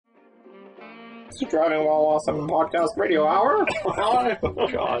It's the Driving While Awesome Podcast Radio Hour. Oh,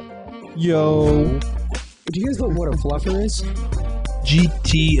 God. Yo. Do you guys know what a fluffer is?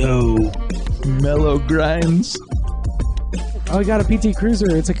 GTO. Mellow grinds. Oh, I got a PT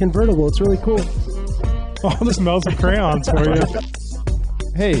Cruiser. It's a convertible. It's really cool. Oh, this smells of crayons for you.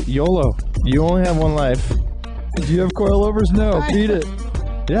 Hey, YOLO. You only have one life. Do you have coilovers? No. Beat it.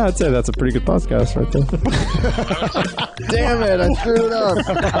 Yeah, I'd say that's a pretty good podcast right there. Damn it, I screwed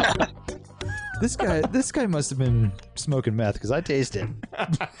up. This guy must have been smoking meth because I taste it.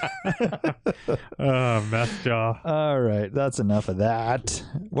 Meth jaw. All right, that's enough of that.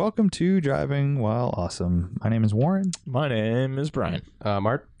 Welcome to Driving While Awesome. My name is Warren, My name is Brian.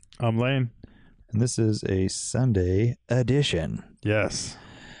 Mark? I'm Lane. and this is a Sunday edition. Yes.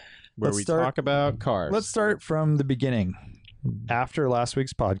 Where Let's we start- talk about cars. Let's start from the beginning. After last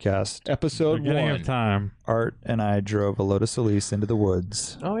week's podcast, episode Beginning 1. of time. Art and I drove a Lotus Elise into the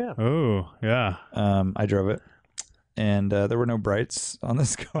woods. Oh, yeah. Oh, yeah. I drove it, and there were no brights on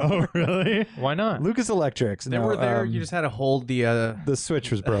this car. Oh, really? Why not? Lucas Electrics. They no, were there. You just had to hold the the switch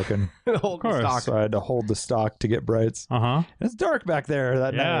was broken, hold the course. stock. so I had to hold the stock to get brights. Uh-huh. It's dark back there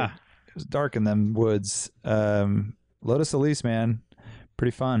that Yeah. night. It was dark in them woods. Lotus Elise, man, pretty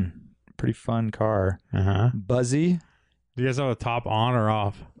fun car. Uh-huh. Buzzy Do you guys have a top on or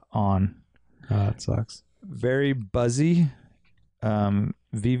off? on, Oh, that sucks. very buzzy.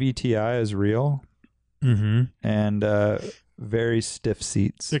 VVTi is real, Mm-hmm. and very stiff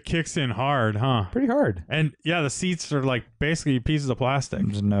seats. It kicks in hard, huh? Pretty hard. And, yeah, the seats are, like, basically pieces of plastic.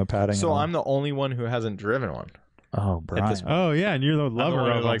 There's no padding. So at all. I'm the only one who hasn't driven one. Oh, Brian. this Oh, yeah, and you're the I'm the lover one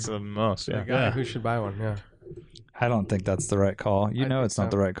of who them. likes them most. The Yeah. guy Yeah. who should buy one, yeah. I don't think that's the right call. You I know think it's not so.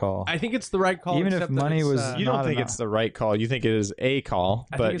 the right call. I think it's the right call. Even if except that money it's, was- You don't Not think enough. it's the right call. You think it is a call,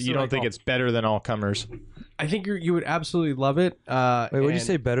 I think but it's you the don't right think call. it's better than all comers. I think you would absolutely love it. Wait, would you and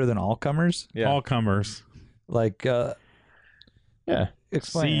say better than all comers? Yeah. All comers. Like, Yeah.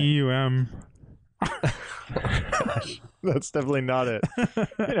 explain. it. C-U-M. That's definitely not it.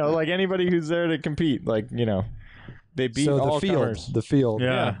 Like anybody who's there to compete, they beat So all the field, comers. the field,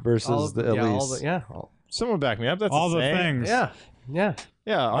 Yeah. versus all of, the yeah, all Elise. the, yeah, Someone back me up. That's All a the saying. things. yeah, yeah.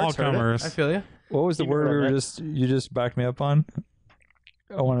 Yeah, All Art's heard it. comers. I feel you. What was the Even word we though were that- you just backed me up on?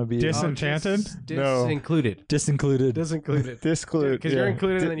 I want to be Disenchanted? No. Disincluded. disincluded. Disincluded. Disclude. Because you're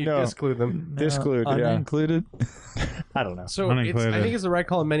included and then you No. disclude them. Disclude, yeah. unincluded. I don't know. So Unincluded. I think it's the right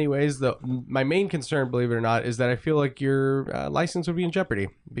call in many ways. Though my main concern, believe it or not, is that I feel like your license would be in jeopardy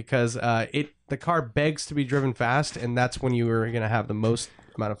because the car begs to be driven fast, and that's when you are going to have the most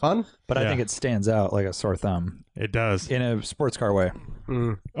amount of fun. But I Yeah. think it stands out like a sore thumb It does. in a sports car way.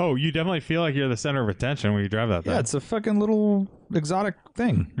 Oh, you definitely feel like you're the center of attention when you drive that thing. Yeah, it's a fucking little exotic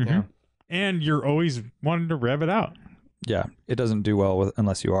thing. Yeah. And you're always wanting to rev it out. Yeah, it doesn't do well with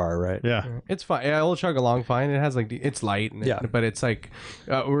unless you are, right? Yeah. It's fine. Yeah, it'll chug along fine. It has it's light. And Yeah. but it's like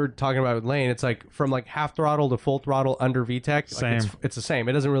we're talking about with Lane. It's like from like half throttle to full throttle under VTEC. Same. It's the same.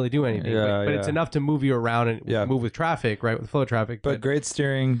 It doesn't really do anything. Yeah, but it's yeah. enough to move you around and Yeah. move with traffic, right? With flow traffic. But great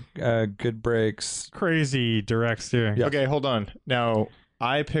steering, good brakes. Crazy direct steering. Yeah. Okay, hold on. Now,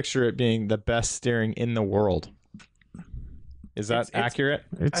 I picture it being the best steering in the world. Is that It's- accurate?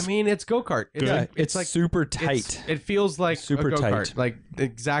 It's I mean, it's go kart. Yeah, it's like super it's- tight. It feels like Super a go-kart, tight. like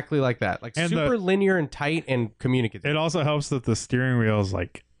exactly like that, like And super linear and tight and communicative. it also helps that the steering wheel is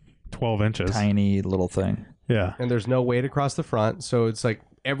like 12 inches. Tiny little thing. Yeah. And there's no weight across the front, so it's like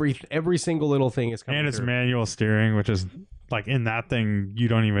every single little thing is coming And it's through. manual steering, which is like in that thing you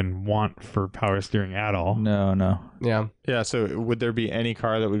don't even want for power steering at all. No. Yeah, Yeah, so would there be any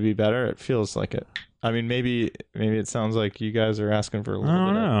car that would be better? It feels like it. I mean, maybe it sounds like you guys are asking for a I little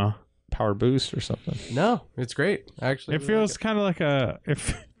don't bit of know. power boost or something. no, it's great. Actually, It feels kind of like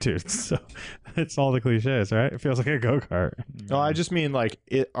dude, it's all the cliches, right? It feels like a go-kart. No, I just mean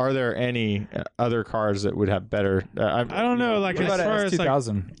are there any other cars that would have better? I don't know, like What as about far an as like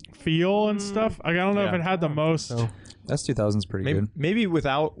S2000? feel and stuff. I don't know if Yeah. it had the most. So, S2000's pretty maybe, good. maybe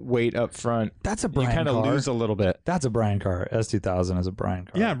without weight up front, That's a you Brian kind of car. lose a little bit. That's a Brian car. S2000 is a Brian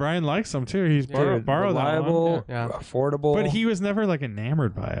car. Yeah, Brian likes them too. He's Dude, borrowed that one. reliable, Yeah. affordable. But he was never like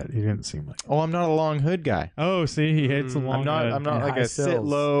enamored by it. He didn't seem like. Oh, I'm not a long hood guy. Oh, see, he hates the long. I'm not. head. I'm not And like high a sit sills.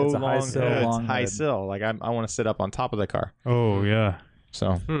 low It's a high long sill, hood. long It's high hood. sill. Like I want to sit up on top of the car. Oh yeah.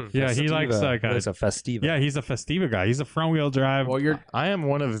 So Yeah, he likes like It's a Festiva. yeah, he's a Festiva guy. He's a front wheel drive. Well, I am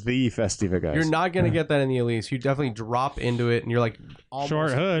one of the Festiva guys. you're not gonna get that in the Elise. You definitely drop into it, and you're like almost,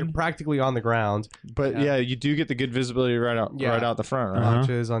 Short hood. You're practically on the ground. but yeah, you do get the good visibility right out the front, right?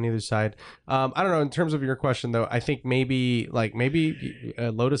 Notches on either side. I don't know. In terms of your question, though, I think maybe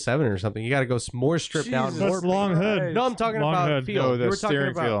a Lotus 7 or something. You got to go more stripped down. That's More long hood. No, I'm talking Long about hood. feel. No, the you were talking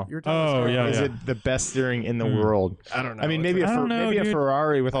steering about, feel. You were talking about Oh, yeah, Is yeah. it the best steering in the world? I don't know. I mean, maybe I don't know, maybe a dude.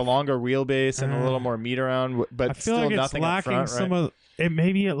 Ferrari with a longer wheelbase and a little more meat around, but I feel still like it's nothing up lacking front, some right? of it.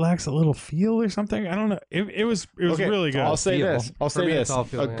 Maybe it lacks a little feel or something. I don't know. It was Okay, really good. I'll say Feel. this. I'll For say me, this. it's all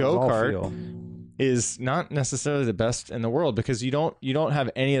feel, A yeah. It's all go-kart feel. is not necessarily the best in the world because you don't have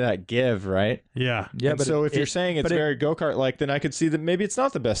any of that give, right? Yeah. Yeah, And but so if you're it- saying it's but it- very go-kart like, then I could see that maybe it's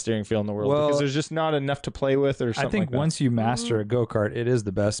not the best steering feel in the world Well, because there's just not enough to play with or I something think like that. once you master a go kart, it is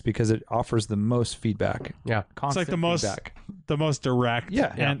the best because it offers the most feedback. Yeah. It's Constant like feedback. the most direct.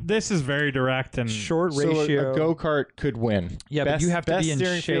 Yeah. And this is very direct and Short So ratio. a go-kart could win. Yeah, but best, you have to best be in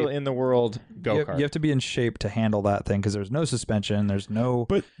steering feel shape. in the world, you go-kart. have to be in shape to handle that thing because there's no suspension. There's no.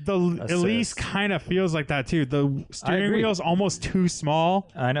 But the Elise Assist. kind of feels like that too. The steering agree. wheel's almost too small.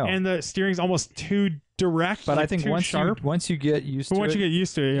 I know. And the steering's almost too direct. But like I think too sharp. once you get used But to once it you get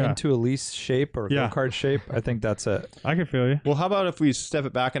used to it, yeah, into Elise shape or Yeah. go kart shape, I think that's it. I can feel you. Well, how about if we step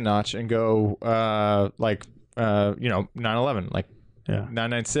it back a notch and go 911, like Yeah.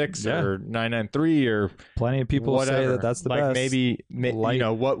 996 Yeah. or 993 or Plenty of people whatever. say that that's the like best. maybe Light.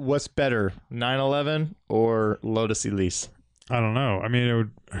 what's better, 911 or Lotus Elise? I don't know. I mean, it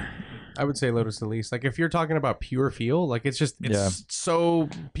would. I would say Lotus Elise. Like if you're talking about pure feel, like it's Yeah. so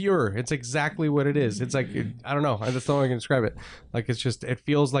pure. It's exactly what it is. It's like I don't know. That's the only way I can describe it. Like it's just it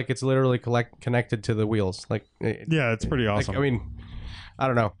feels like it's literally connected to the wheels. Like Yeah, it's pretty awesome. I mean, I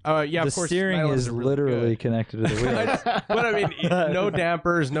don't know. Yeah, the of course. steering 911s is are really literally good. connected to the wheels. But I mean, no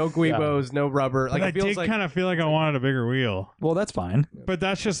dampers, no guibos, no rubber. Like but I it feels did like kind of feel like I wanted a bigger wheel. Well, that's fine. But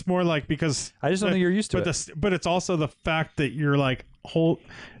that's just more like because I just don't think you're used to but it. but it's also the fact that you're like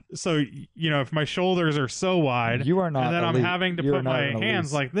so if my shoulders are so wide, You are not and then I'm elite. having to You are put not my an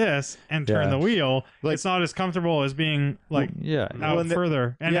hands elite. like this and turn Yeah. the wheel. Like- it's not as comfortable as being like Yeah. out Well,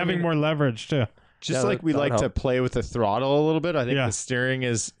 further and yeah, I having mean- more leverage too. Just Yeah, like we that would like to help. play with the throttle a little bit, I think Yeah. the steering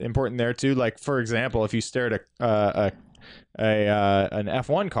is important there too. Like for example, if you stare at an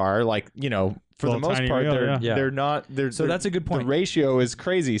F1 car, like for the Little most tiny part, wheel, they're yeah. they're not. They're, So that's a good point. The ratio is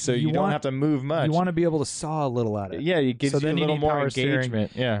crazy, so you, don't want- have to move much. You want to be able to saw a little at it. yeah, it gives So you a then you little need more power steering.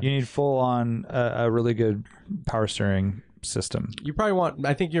 engagement. Yeah, You need full on a really good power steering system. you probably want.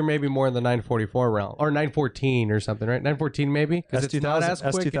 I think you're maybe more in the 944 realm or 914 or something, right? 914 maybe because it's not as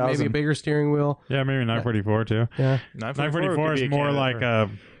S2000. quick. And maybe a bigger steering wheel. Yeah, maybe 944 too. Yeah. 944 is more like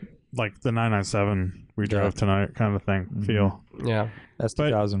the 997 we drove tonight kind of thing feel. Yeah.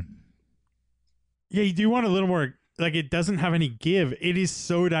 S2000. Yeah, you do want a little more. Like it doesn't have any give. It is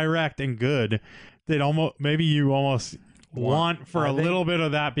so direct and good that maybe you almost want for I a think- little bit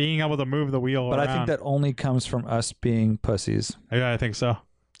of that being able to move the wheel But around. I think that only comes from us being pussies. Yeah, I think so.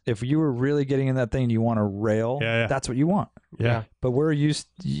 If you were really getting in that thing and you want to rail, Yeah. that's what you want. Yeah. But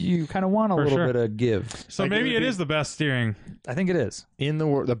you kind of want a For little sure. bit of give. So Like, maybe it would it is the best steering. I think it is. in the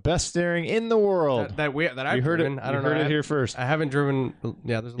world, the best steering in the world. That I've you heard driven. it. I don't you know. heard it here first. I haven't driven.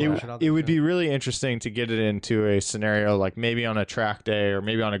 Yeah, there's a lot of shit out there. It would be really interesting to get it into a scenario like maybe on a track day or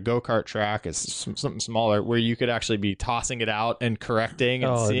maybe on a go-kart track. It's something smaller where you could actually be tossing it out and correcting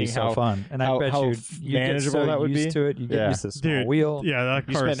and Oh, it'd seeing be so how fun. And how- I bet how you get manageable so that would used be. to it. You get Yeah. used to the small Dude, wheel. Yeah, that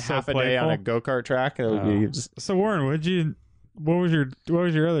you car spend is so half a day on a playful. go-kart track. That would be just, So Warren, what was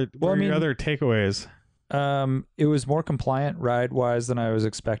your other Well, I mean- your other takeaways? It was more compliant ride wise than I was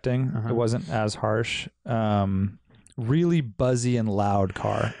expecting. Uh-huh. It wasn't as harsh. Really buzzy and loud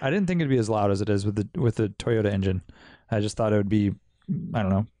car. I didn't think it'd be as loud as it is with the Toyota engine. I just thought it would be, I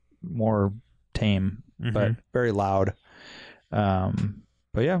don't know, more tame, but very loud.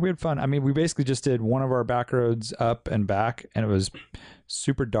 But yeah, we had fun. I mean, we basically just did one of our back roads up and back, and it was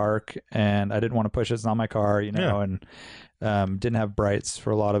super dark, and I didn't want to push it. It's not my car, and didn't have brights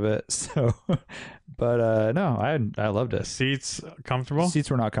for a lot of it. So, but no, I loved it. Seats comfortable? Seats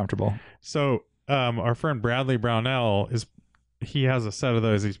were not comfortable. So our friend Bradley Brownell he has a set of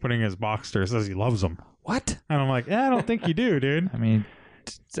those. He's putting in his Boxster. Says he loves them. What? And I'm like, I don't think you do, dude. I mean,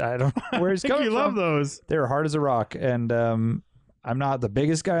 I don't know where I it's think coming you love from. those. They were hard as a rock, and I'm not the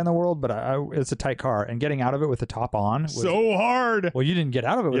biggest guy in the world, but it's a tight car, and getting out of it with the top on was, So hard. well, you didn't get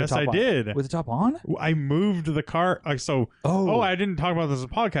out of it with Yes, the top I on. did. With the top on? I moved the car. I didn't talk about this in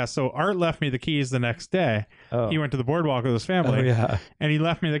the podcast. So Art left me the keys the next day. Oh. He went to the boardwalk with his family. Oh, yeah. And he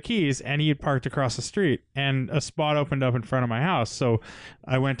left me the keys, and he had parked across the street, and a spot opened up in front of my house. So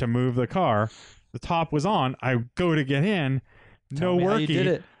I went to move the car. The top was on. I go to get in. Tell me how you did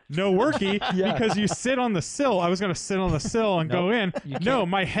it. No worky Yeah. because you sit on the sill. I was going to sit on the sill and go in. you No, can't.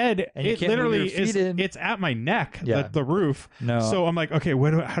 my head, And you it can't move literally your feet in. it's at my neck, Yeah. the roof. No. So I'm like, okay,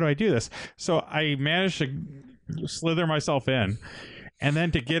 how do I do this? So I managed to slither myself in. And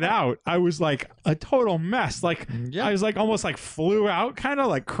then to get out, I was like a total mess. Like Yeah. I was like almost like flew out, kind of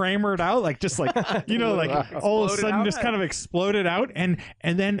like Kramered out, like just like like all of a Exploded sudden out? just kind of exploded out. And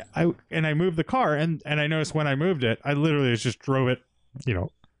then I moved the car, and I noticed when I moved it, I literally just drove it,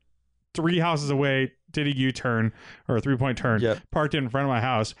 3 houses away, did a U-turn or a 3-point turn, Yep. parked it in front of my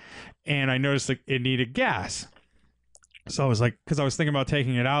house, and I noticed that it needed gas. So I was like, because I was thinking about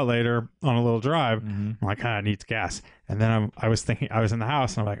taking it out later on a little drive. Mhm. I'm like, it needs gas. And then I was thinking, I was in the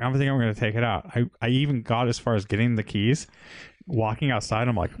house, and I'm like, I'm going to take it out. I even got as far as getting the keys. Walking outside,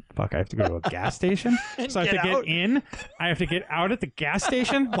 I'm like, fuck, I have to go to a gas station. So I have to get in. I have to get out at the gas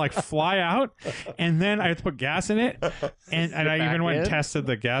station, like fly out, and then I have to put gas in it. And I even went and tested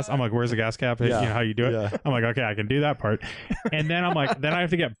the gas. I'm like, where's the gas cap? Yeah. You know how you do it? Yeah. I'm like, okay, I can do that part. And then I'm like, then I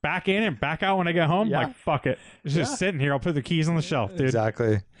have to get back in and back out when I get home. Yeah. I'm like, fuck it. It's just sitting here. I'll put the keys on the shelf, dude.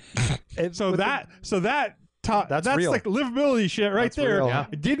 Exactly. So that's real. like livability shit right That's there. real. Yeah.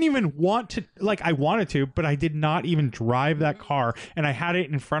 I didn't even want to, like, I wanted to, but I did not even drive that car, and I had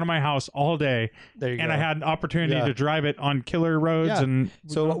it in front of my house all day, There you and go. I had an opportunity Yeah. to drive it on killer roads. Yeah. And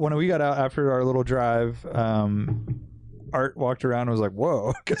So when we got out after our little drive, Art walked around and was like,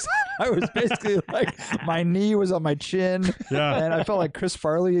 whoa, because I was basically like, my knee was on my chin. Yeah. And I felt like Chris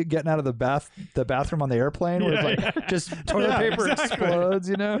Farley getting out of the bathroom on the airplane where it's like just toilet Yeah, paper exactly. explodes,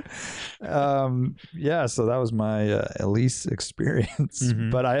 so that was my Elise experience.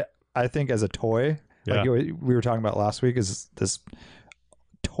 Mhm. But I think as a toy, like Yeah. we were talking about last week, is this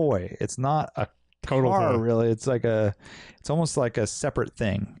toy. It's not a Total car, toy. really. It's almost like a separate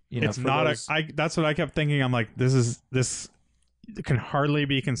thing. it's for not those- that's what I kept thinking. I'm like, this can hardly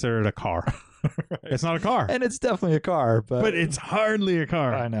be considered a car. It's not a car, and it's definitely a car, but it's hardly a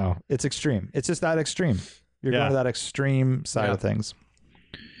car. I know it's extreme. It's just that extreme. You're Yeah. going to that extreme side Yeah. of things.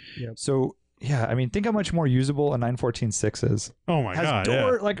 Yep. So yeah, I mean, think how much more usable a 914.6 is. Oh my Has god,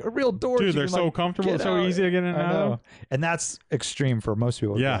 door, yeah. like a real door. Dude, they're so comfortable, so easy to get in and I out know. of. And that's extreme for most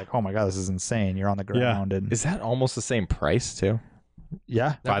people. Yeah. Like, oh my god, this is insane. You're on the ground and Is that almost the same price too?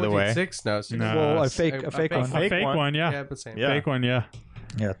 yeah. By the way. 6? No, 6. No. Well, a it's fake a one. fake A fake one, yeah. Yeah, but same. Yeah. Fake one, yeah.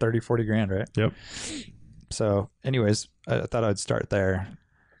 Yeah, 30-40 grand, right? Yep. So, anyways, I thought I'd start there.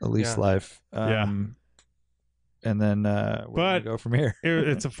 Elise Yeah. life. Yeah. And then where do But- we go from here?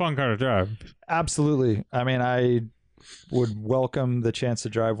 It's a fun car to drive. Absolutely. I mean, I would welcome the chance to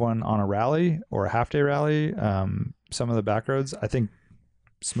drive one on a rally or a half-day rally. Some of the back roads, I think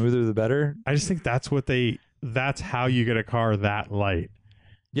smoother the better. I just think that's how you get a car that light.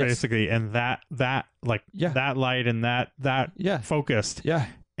 Yes. Basically, and that like Yeah. that light and that Yeah. focused. Yeah.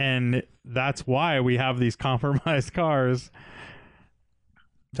 And that's why we have these compromised cars.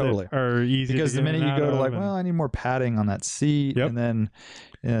 Totally. That are easy Because to the get minute in you and go out to of like, and well, I need more padding on that seat, Yep. and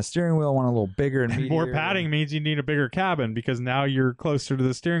then steering wheel I want a little bigger and more meatier. padding means you need a bigger cabin because now you're closer to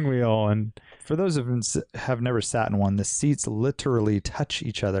the steering wheel. And For those of us who have never sat in one, the seats literally touch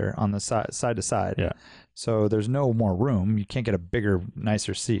each other on the side to side. Yeah. So there's no more room. You can't get a bigger,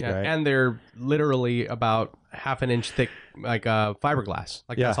 nicer seat, Yeah, right? and they're literally about half an inch thick, like fiberglass.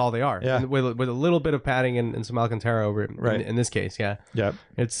 Like that's Yeah. all they are. Yeah. And with a little bit of padding and some Alcantara over it. Right. In this case, yeah, Yep.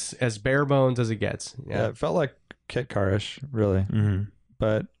 it's as bare bones as it gets. Yeah. Yeah. It felt like kit car-ish, really,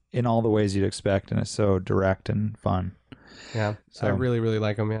 but in all the ways you'd expect, and it's so direct and fun. Yeah. So- I really, really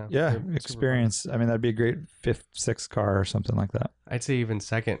like them. Yeah. Yeah, They're super experience. I mean, that'd be a great 5th, 6th car or something like that. fun. I'd say even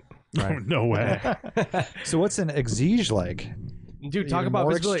second. Right. no way. So what's an Exige like? Dude, talk Even about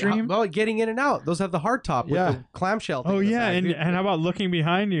more visibility. extreme? Well, getting in and out. Those have the hard top with Yeah. the clamshell. thing Oh on the yeah, side, and dude. how about looking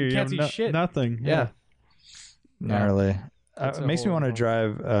behind you? You can't have see shit. Nothing. Yeah. Gnarly. It's It a makes me whole- want to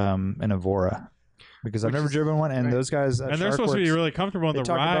drive an Evora because I've Which never is- driven one, and right. those guys at And they're supposed to be Sharkworks, really comfortable on they the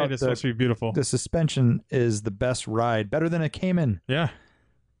talk about ride. It's the- supposed to be beautiful. the suspension is the best ride, better than a Cayman Yeah.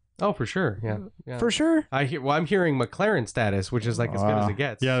 Oh, for sure. Yeah. Yeah. for sure. I'm hearing McLaren status, which is like as good as Wow. it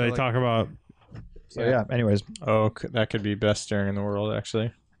gets. Yeah, So, they like, talk about So yeah. Anyways, Oh, that could be best steering in the world,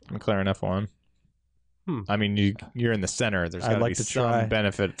 actually. McLaren F1. I mean, you're in the center. There's I'd got to like be to some try.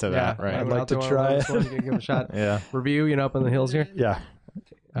 benefit to that, right? I'd Anyone like out to there try wanna learn this one? Give it a shot. Yeah. Review, up in the hills here. Yeah.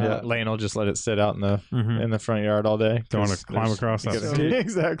 Lane will just let it sit out in the Mhm. in the front yard all day. Don't wanna 'cause climb there's- across you that gotta- thing.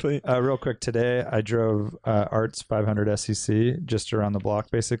 Exactly. Real quick, today I drove Art's 500 SEC just around the block,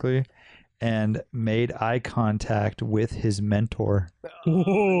 basically, and made eye contact with his mentor.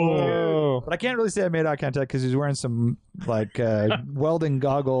 Whoa. But I can't really say I made eye contact because he was wearing some like welding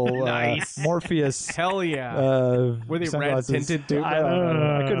goggle, Nice. Morpheus. Hell yeah. Were they red tinted too? I don't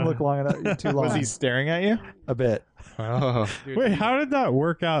know. I couldn't look long enough. Too long. Was he staring at you? A bit. Oh. Wait, how did that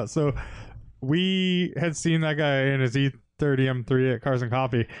work out? So we had seen that guy in his E30 M3 at Cars and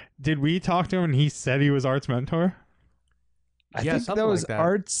Coffee. Did we talk to him and he said he was Art's mentor? I Yeah, think something that was like that.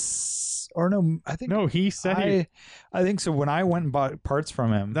 Art's, or no, I think No, he said he. I think so. When I went and bought parts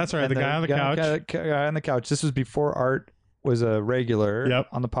from him, That's right, and the guy on the couch. guy on the couch. This was before Art was a regular Yep.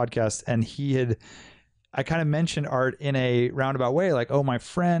 on the podcast, and I kind of mentioned Art in a roundabout way, like, "Oh, my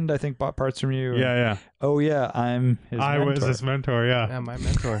friend, I think bought parts from you." Yeah. Oh yeah, I'm his I was mentor." his mentor. Yeah. Yeah, my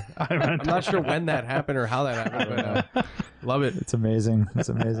mentor. I'm not sure when that happened or how that happened, but love it. It's amazing. It's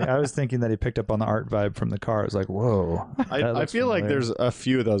amazing. I was thinking that he picked up on the Art vibe from the car. I was like, "Whoa." I that feel looks like familiar. there's a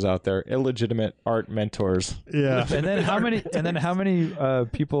few of those out there. Illegitimate art mentors. Yeah. And then how many? And then how many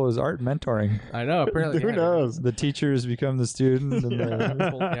people is Art mentoring? I know. Apparently, Who knows? The teachers become the student. And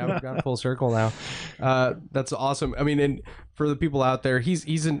Yeah, we've got a full circle now. That's awesome. I mean, and for the people out there,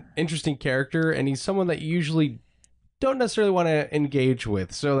 he's an interesting character, and he's someone that you usually don't necessarily want to engage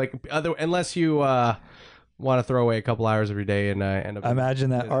with. So, like, unless you want to throw away a couple hours of your day and end up. Imagine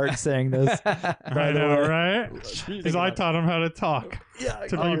that Art saying this. I know, right? Because I taught him how to talk. Yeah,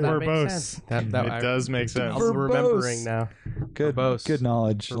 To be that makes verbose. sense. That It I- does make sense. I'm Verbose. remembering now. good. Verbose. Good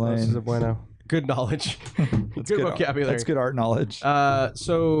knowledge, Verbose is Lane. a bueno. Good knowledge. That's good vocabulary. That's good art knowledge.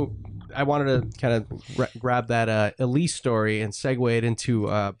 So I wanted to kind of grab that Elise story and segue it into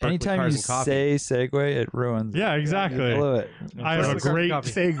Berkeley Anytime Cars you and Coffee. say segue, it ruins. Yeah, it. exactly. I love it. I have a Berkeley Cars and great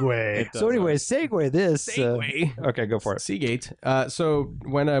Coffee. segue. So anyway, segue this. Segue. Okay, go for it. Seagate. So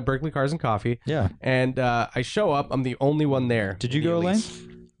when Berkeley Cars and Coffee, Yeah. and I show up. I'm the only one there. Did you The go, Lane? Elise.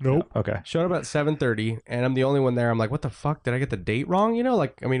 Nope. Okay. Showed up at 7:30, and I'm the only one there. I'm like, what the fuck? Did I get the date wrong? You know,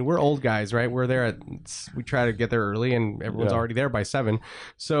 like, I mean, we're old guys, right? We're there we try to get there early, and everyone's Yeah. already there by 7.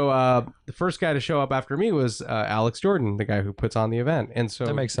 So the first guy to show up after me was Alex Jordan, the guy who puts on the event. And so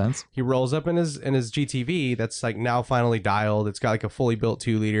That makes sense. he rolls up in his GTV that's like now finally dialed. It's got like a fully built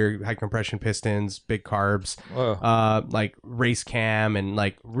 2-liter high compression pistons, big carbs, Whoa. like race cam, and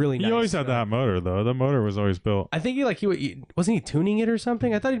like really He nice. always had that motor, though. The motor was always built. I think wasn't he tuning it or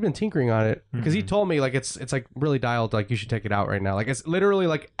something? I thought he'd been tinkering on it because he told me like it's like really dialed. Like you should take it out right now. Like it's literally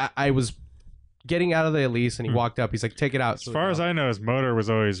like I was getting out of the Elise and he walked up. He's like, take it out. As far as I know, his motor was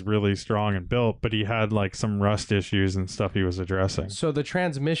always really strong and built, but he had like some rust issues and stuff he was addressing. So the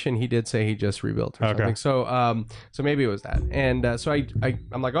transmission, he did say he just rebuilt or Okay. something. So maybe it was that. And so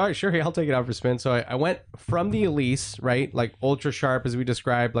I'm like, all right, sure, I'll take it out for a spin. So I went from the Elise, right, like ultra sharp as we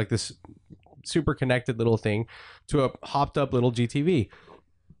described, like this super connected little thing, to a hopped up little GTV.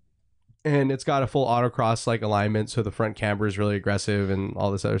 And it's got a full autocross like alignment, so the front camber is really aggressive and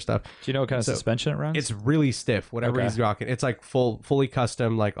all this other stuff. Do you know what kind of So, suspension it runs? It's really stiff, whatever Okay. he's rocking. It's like fully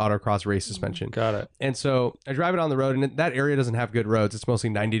custom like autocross race suspension. Got it. And so I drive it on the road, and that area doesn't have good roads. It's mostly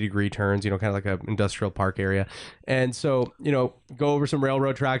 90-degree turns, kind of like an industrial park area. And so, go over some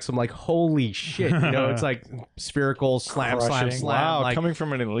railroad tracks. I'm like, holy shit, it's like spherical slam, Crushing. slam. Wow, Like, coming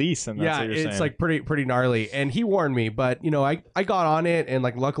from an Elise, and that's yeah, what you're it's saying. like pretty gnarly. And he warned me, but I got on it, and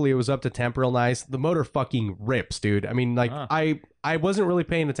like luckily it was up to temp real nice. The motor fucking rips, dude. I mean, like I wasn't really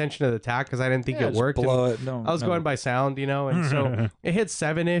paying attention to the tack because I didn't think Yeah, it just worked. blow And it. No, I was no. going by sound, and so it hit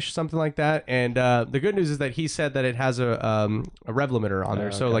 7-ish, something like that. And the good news is that he said that it has a rev limiter on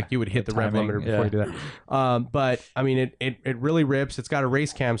there, so okay. like you would hit the rev timing, limiter before yeah. you do that. But I mean, it really rips. It's got a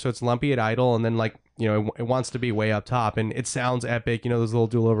race cam, so it's lumpy at idle, and then like it wants to be way up top, and it sounds epic. Those little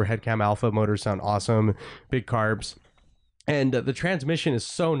dual overhead cam alpha motors sound awesome, big carbs. And the transmission is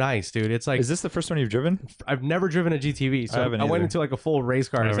so nice, dude. It's like Is this the first one you've driven? I've never driven a GTV, so I haven't I went either. into like a full race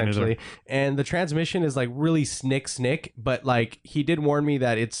car I haven't essentially. And the transmission is like really snick, but like he did warn me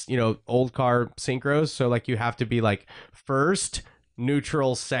that it's old car synchros, so like you have to be like first,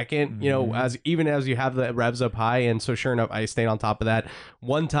 neutral, second, as you have the revs up high. And so sure enough, I stayed on top of that.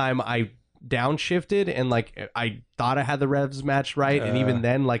 One time I downshifted and like I thought I had the revs matched right, and even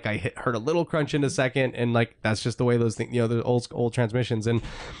then like I heard a little crunch in a second, and like that's just the way those things, the old transmissions.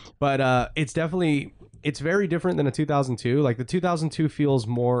 But it's definitely it's very different than a 2002. Like the 2002 feels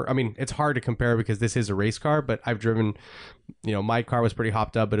more, I mean, it's hard to compare because this is a race car, but I've driven, you know, my car was pretty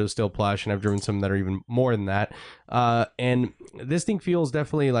hopped up, but it was still plush, and I've driven some that are even more than that. And this thing feels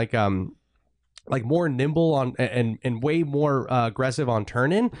definitely like more nimble on and way more aggressive on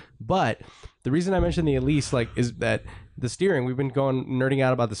turn in. But the reason I mentioned the Elise is that the steering, we've been nerding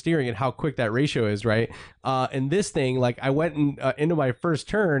out about the steering and how quick that ratio is, right? And this thing, I went into my first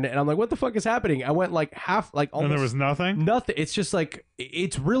turn and I'm like, what the fuck is happening? I went half, almost And there was nothing? nothing. It's just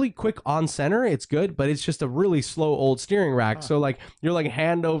it's really quick on center. It's good, but it's just a really slow old steering rack. So you're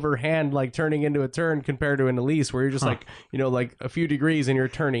hand over hand, turning into a turn compared to an Elise where you're just a few degrees and you're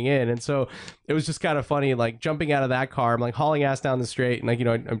turning in. And so it was just kind of funny, jumping out of that car. I'm hauling ass down the straight and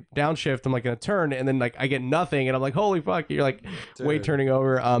I'm downshift. I'm in a turn and then I get nothing and I'm like, holy fuck, you're way turning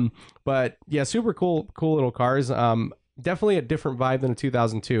over. But yeah, super cool little cars. Definitely a different vibe than a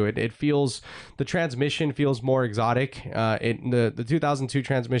 2002. It feels, the transmission feels more exotic. The 2002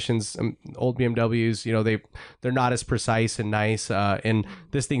 transmissions, old BMWs, they're not as precise and nice. And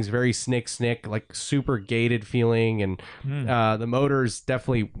this thing's very snick, super gated feeling. And the motor's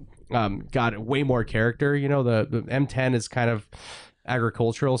definitely got way more character. The M10 is kind of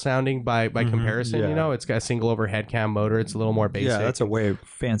agricultural sounding by comparison. Yeah. It's got a single overhead cam motor. It's a little more basic. Yeah, that's a way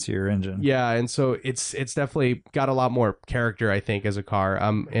fancier engine. Yeah, and so it's definitely got a lot more character, I think, as a car.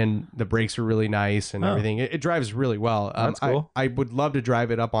 And the brakes are really nice and everything. It drives really well. That's cool. I would love to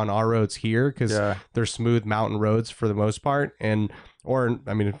drive it up on our roads here because they're smooth mountain roads for the most part. I would.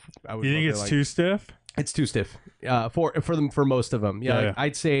 You think it's too stiff? It's too stiff. For most of them. Yeah,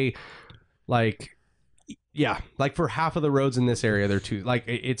 I'd say for half of the roads in this area, they're too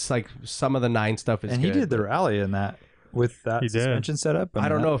it's some of the 9 stuff is and good. he did the rally in that with that suspension setup. I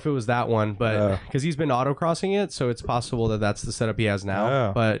don't know if it was that one, but because he's been autocrossing it, so it's possible that that's the setup he has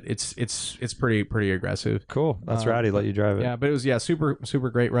now. But it's pretty aggressive. Cool. That's rowdy. Let you drive it. Yeah, but it was super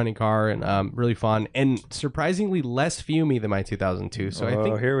great running car and really fun and surprisingly less fumey than my 2002. So I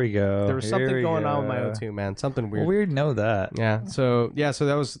think here we go. there was something going on with my 02, man. Something weird. Well, we know that. Yeah. So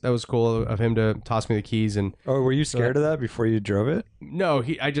that was cool of him to toss me the keys. And were you scared of that before you drove it? no,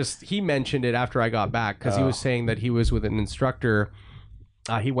 he mentioned it after I got back because he was saying that he was with an instructor.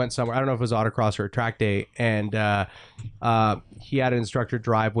 He went somewhere, I don't know if it was autocross or a track day, and he had an instructor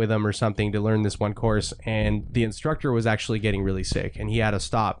drive with him or something to learn this one course, and the instructor was actually getting really sick and he had to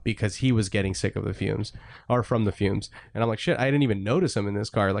stop because he was getting sick of the fumes or from the fumes. And I'm like, shit, I didn't even notice him in this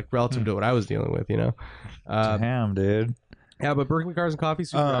car relative to what I was dealing with. Damn, dude. Yeah, but Berkeley Cars and Coffee,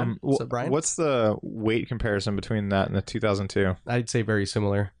 super so Brian, what's the weight comparison between that and the 2002? I'd say very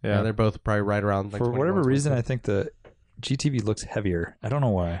similar. Yeah, they're both probably right around for whatever reason. I think the GTV looks heavier. I don't know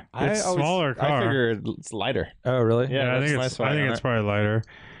why. It's a smaller car. I figure it's lighter. Oh, really? Yeah, I think it's probably lighter.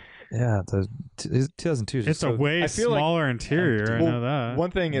 Yeah, the 2002 is it's a way smaller interior. I know that.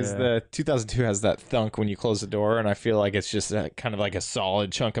 One thing is the 2002 has that thunk when you close the door, and I feel like it's just kind of like a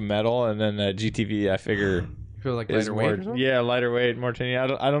solid chunk of metal. And then the GTV, I figure, feel like lighter weight or something? Yeah, lighter weight, more tiny. I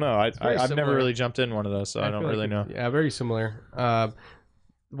don't know. I've never really jumped in one of those, so I don't really know. Yeah, very similar.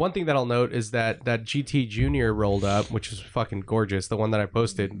 One thing that I'll note is that GT Junior rolled up, which is fucking gorgeous. The one that I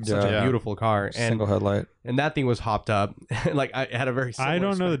posted, such a beautiful car, and single headlight, and that thing was hopped up. I had a very. I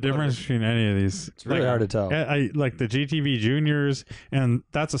don't know the difference between any of these. It's really hard to tell. I like the GTV Juniors, and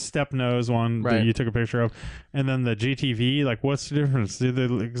that's a step nose one that you took a picture of, and then the GTV. What's the difference? They're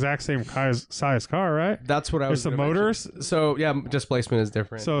the exact same size car, right? That's what I was. It's the motors. So yeah, displacement is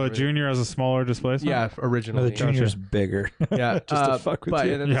different. So a Junior has a smaller displacement. Yeah, originally. No, the Junior's bigger. Yeah, just to fuck with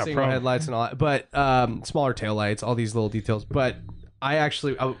you. And then the single headlights and all that, but smaller taillights, all these little details. But I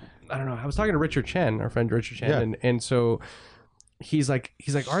don't know. I was talking to Richard Chen, our friend Richard Chen, and so he's like,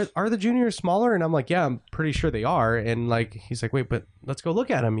 are the Juniors smaller? And I'm like, yeah, I'm pretty sure they are. And he's like, wait, but let's go look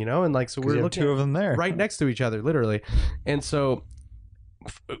at them, And so we're looking 2 of them there, right next to each other, literally. And so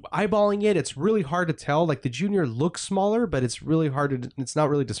eyeballing it, it's really hard to tell. The Junior looks smaller, but it's really hard to. It's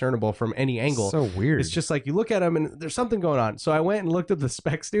not really discernible from any angle. So weird. It's just you look at them and there's something going on. So I went and looked at the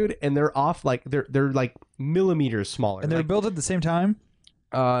specs, dude, and they're off they're millimeters smaller. And they're built at the same time.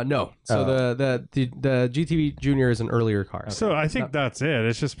 No. So the GTV Junior is an earlier car. So I think that's it.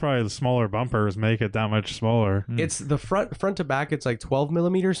 It's just probably the smaller bumpers make it that much smaller. It's the front to back. It's 12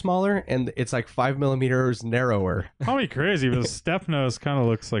 millimeters smaller, and it's 5 millimeters narrower. Probably crazy, but the step nose kind of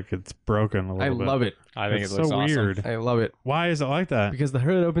looks like it's broken a little bit. I love it. I think it's it looks so awesome. weird. I love it Why is it like that? because the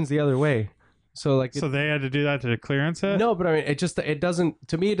hood opens the other way. So so they had to do that to clearance it? No, but I mean, it doesn't,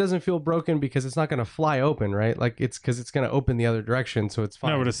 to me, it doesn't feel broken because it's not going to fly open, right? It's because it's going to open the other direction. So it's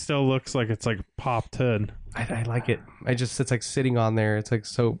fine. No, but it still looks like it's popped hood. I like it. It's sitting on there. It's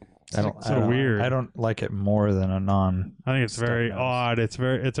so so weird. I don't like it more than a non. I think it's very nose. odd. It's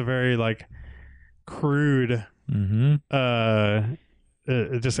a very like crude, just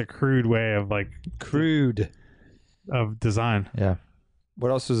a crude way of like Crude. of design. Yeah. What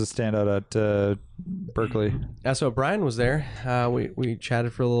else was a standout at Berkeley? So Brian was there. We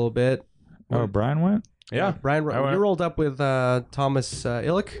chatted for a little bit. Oh, Brian went? Yeah. Brian, I went. you rolled up with Thomas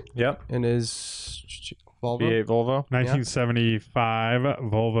Illick Yep. in his Volvo. V8 Volvo. 1975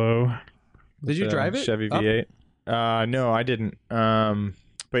 Volvo. Did you drive it? Chevy up? V8. No, I didn't.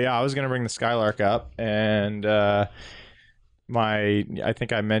 But yeah, I was gonna bring the Skylark up, and I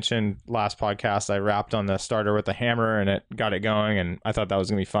think I mentioned last podcast I wrapped on the starter with a hammer and it got it going, and I thought that was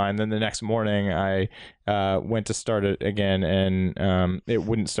gonna be fine. Then the next morning I went to start it again, and it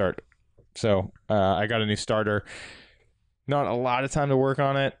wouldn't start. So I got a new starter. Not a lot of time to work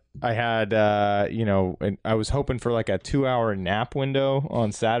on it. I had, and I was hoping for like a 2-hour nap window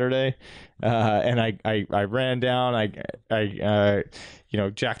on Saturday, and I ran down. I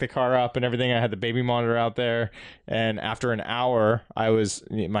jacked the car up and everything. I had the baby monitor out there, and after an hour,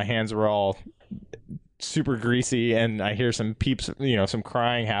 my hands were all super greasy, and I hear some peeps, some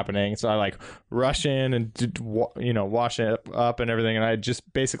crying happening. So I like rush in and wash it up and everything, and I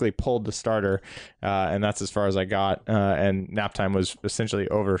just basically pulled the starter, and that's as far as I got. And nap time was essentially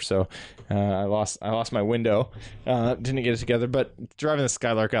over, so I lost my window. Didn't get it together, but driving the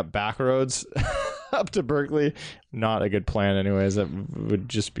Skylark up back roads up to Berkeley, not a good plan. Anyways, that would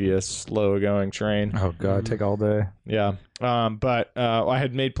just be a slow going train. Oh God, take all day. Yeah. But I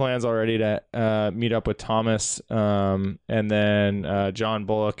had made plans already to meet up with Thomas and then John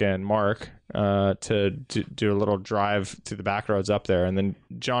Bullock and Mark to do a little drive to the back roads up there. And then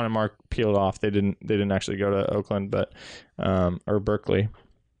John and Mark peeled off. They didn't actually go to Oakland, or Berkeley.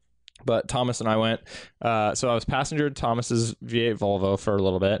 But Thomas and I went. So I was passenger in Thomas's V8 Volvo for a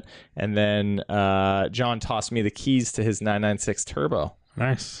little bit. And then John tossed me the keys to his 996 Turbo.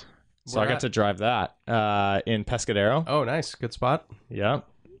 Nice. So I got to drive that in Pescadero. Oh, nice. Good spot. Yeah.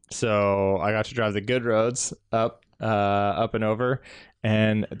 So I got to drive the good roads up and over.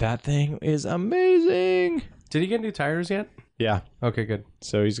 And that thing is amazing. Did he get new tires yet? Yeah. Okay, good.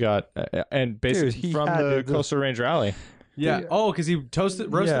 So he's got, and basically Dude, he from had the the- Coastal Range Rally. Yeah. Oh, because he roasted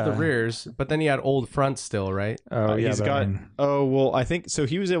Yeah. the rears, but then he had old fronts still, right? Oh yeah, he's but got. I mean, Oh well, I think so.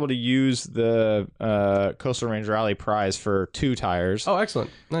 He was able to use the Coastal Range Rally prize for 2 tires, Oh, excellent.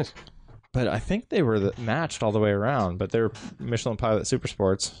 Nice. but I think they were matched all the way around. But they're Michelin Pilot Super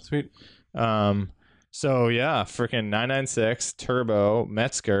Sports. Sweet. So yeah, freaking 996 turbo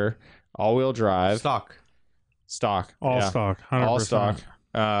Metzger, all-wheel drive, Stock. All yeah. stock. 100%. all stock.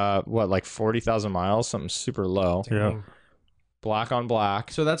 Like 40,000 miles, something super low. Yeah. Black on black.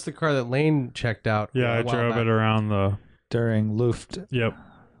 So that's the car that Lane checked out. Yeah, I a while drove back. it around the. during Luft. Yep.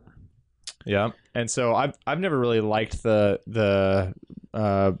 Yeah, and so I've never really liked the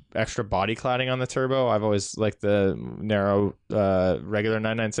extra body cladding on the turbo. I've always liked the narrow regular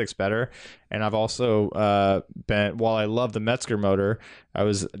 996 better, and I've also been, while I love the Metzger motor, I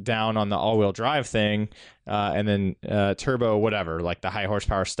was down on the all-wheel drive thing, and then turbo whatever, like the high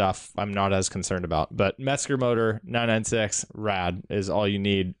horsepower stuff I'm not as concerned about. But Metzger motor 996 rad is all you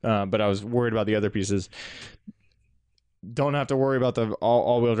need. But I was worried about the other pieces. Don't have to worry about the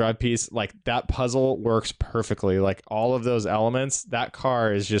all-wheel drive piece. Like, that puzzle works perfectly. Like, all of those elements, that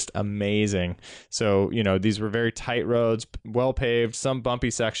car is just amazing. So, these were very tight roads, well paved, some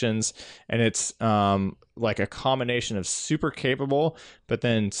bumpy sections, and it's like a combination of super capable but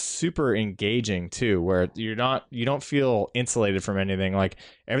then super engaging too, where you don't feel insulated from anything. Like,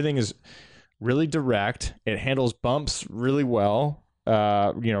 everything is really direct. It handles bumps really well.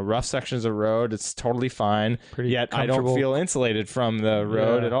 Rough sections of road, it's totally fine. Yet I don't comfortable. feel insulated from the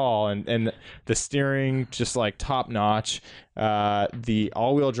road Yeah. at all. And the steering, just like top notch. The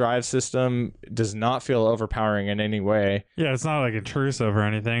all-wheel drive system does not feel overpowering in any way. Yeah, it's not like intrusive or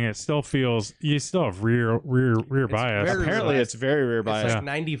anything. It still feels you still have rear bias. very- Apparently, it's very rear biased. It's like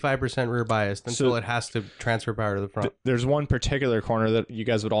 95% rear biased until it has to transfer power to the front. There's one particular corner that you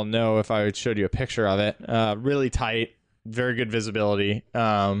guys would all know if I showed you a picture of it. Really tight. Very good visibility,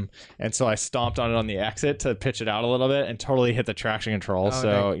 and so I stomped on it on the exit to pitch it out a little bit and totally hit the traction control. Oh,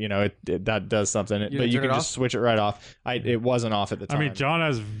 so it that does something. But didn't you turn can it just off? switch it right off. It wasn't off at the I time. mean,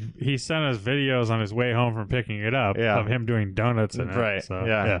 John he sent us videos on his way home from picking it up Yeah. of him doing donuts in it. Right. So,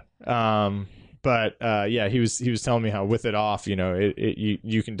 yeah. But yeah, he was telling me how with it off, you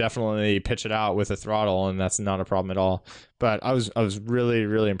can definitely pitch it out with a throttle, and that's not a problem at all. But I was really,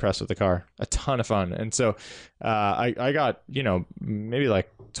 really impressed with the car. A ton of fun. And so I got, maybe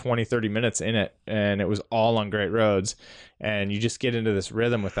like 20, 30 minutes in it, and it was all on great roads. And you just get into this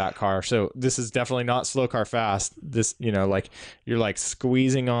rhythm with that car. So this is definitely not slow car fast. This, like you're like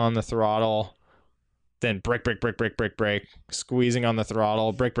squeezing on the throttle, then brake, squeezing on the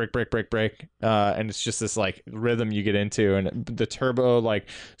throttle, brake. And it's just this like rhythm you get into, and the turbo like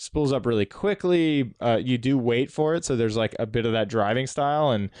spools up really quickly. You do wait for it. So there's like a bit of that driving style.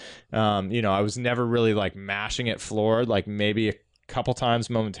 And, I was never really like mashing it floored, like maybe a couple times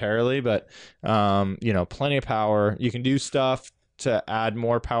momentarily, but, plenty of power. You can do stuff to add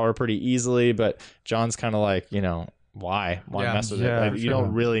more power pretty easily, but John's kind of like, why mess with it? Like, you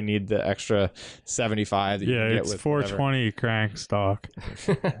don't really need the extra 75 that you can get it's with 420 whatever. crank stock,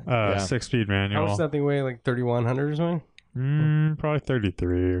 6-speed How manual. much does that thing weigh? Like 3,100 or something? Probably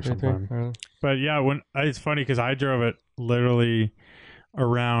 33 or something. Really? But yeah, it's funny because I drove it literally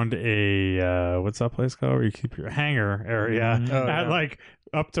around a what's that place called where you keep your hangar area at like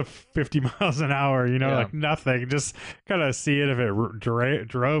up to 50 miles an hour, like nothing, just kind of see it if it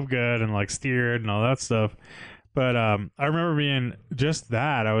drove good and like steered and all that stuff. But I remember being just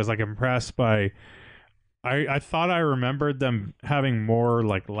that. I was like impressed by. I thought I remembered them having more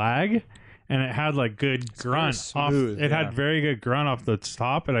like lag, and it had like good grunt off. It had very good grunt off the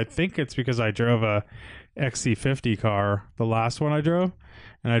top, and I think it's because I drove a XC50 car, the last one I drove,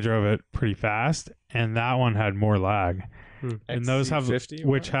 and I drove it pretty fast, and that one had more lag. And those have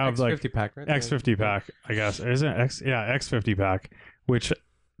which have X50 like pack, right? X50 pack, I guess, isn't it? X50 pack, which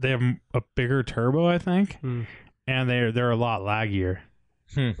they have a bigger turbo, I think, and they're a lot laggier.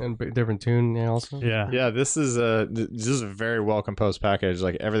 And different tune also. Yeah. This is a very well composed package.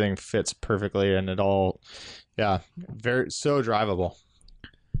 Like everything fits perfectly, and it all, very so drivable.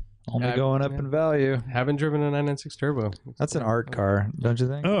 Only going up in value. Haven't driven a 996 turbo. That's an art car, don't you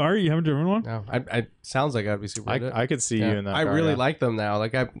think? Oh, are you haven't driven one? No, I sounds like I'd be super. I could see you in that. I car, really like them now.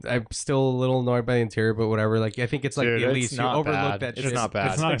 Like I'm still a little annoyed by the interior, but whatever. Like I think it's like Dude, the it's Elise. You not overlook bad. that It's shit. not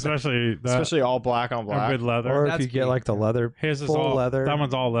bad. It's not especially all black on black. with leather. Or if That's you get key. like the leather, His is full all leather. That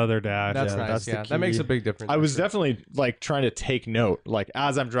one's all leather dash. That's Yeah, nice. that's the Yeah, that makes key. a big difference. I was for sure. definitely like trying to take note, like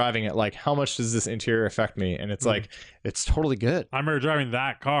as I'm driving it, like how much does this interior affect me? And it's like it's totally good. I remember driving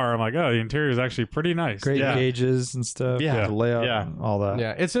that car. I'm like, oh, the interior is actually pretty nice. great Yeah. gauges and stuff. Yeah. The layout, Yeah. all that.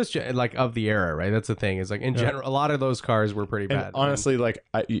 Yeah, it's just like of the era, right? That's the thing. Is like in general, a lot of those cars were pretty And bad. honestly, like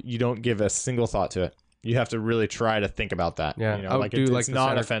you don't give a single thought to it. You have to really try to think about that. Yeah, you know, I would like do it's like the not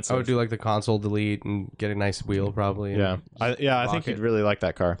center, offensive. I would do like the console delete and get a nice wheel probably. and- I think you'd really like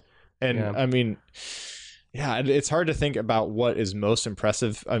that car. And Yeah. I mean, it's hard to think about what is most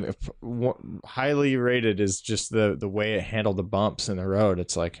impressive. I mean, highly rated is just the way it handled the bumps in the road.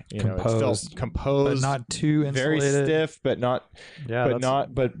 It's like it felt Composed, composed, but not too very insulated. stiff, but not, Yeah,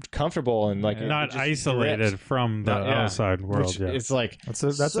 but comfortable and like Not it just isolated grips. from the Not- yeah. outside world. Which Yeah. it's like That's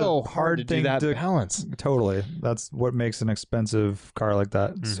so a hard to thing do that to balance. Totally. That's what makes an expensive car like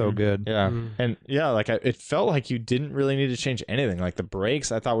that so good. Yeah, Mhm. and like it felt like you didn't really need to change anything. Like the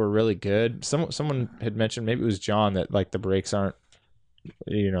brakes, I thought were really good. Someone had mentioned, maybe it was John, that like the brakes aren't,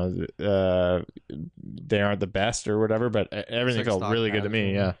 they aren't the best or whatever. But everything like felt stock really good to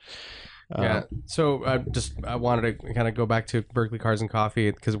me. pads, Yeah. Yeah. So I wanted to kind of go back to Berkeley Cars and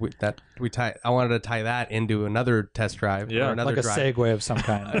Coffee because I wanted to tie that into another test drive. Yeah. Or another Like a drive. segue of some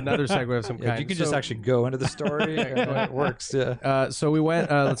kind. Another segue of some If kind. you could just actually go into the story, it works. Yeah. So we went.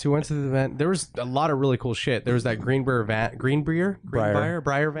 We went to the event. There was a lot of really cool shit. There was that Greenbrier van.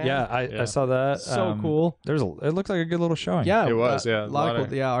 Breyer van. Yeah, I saw that. So cool. It looked like a good little showing. Yeah, It was, A yeah. lot of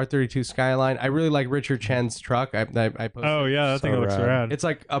cool. Yeah, R32 Skyline. I really like Richard Chen's truck. I posted. Oh yeah, that thing So looks rad. rad. It's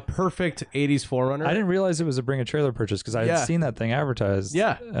like a perfect 80s 4Runner. I didn't realize it was a bring a trailer purchase because I Yeah. had seen that thing advertised.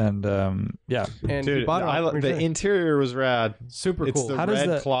 Yeah. And yeah. And he Dude, bought it on the Return. interior was rad. Super It's cool. the How does red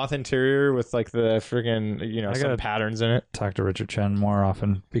that- cloth interior with like the friggin' I some gotta- patterns in it. Talk to Richard Chen more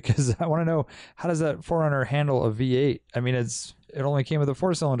often because I want to know, how does that 4Runner handle a V8? I mean, it only came with a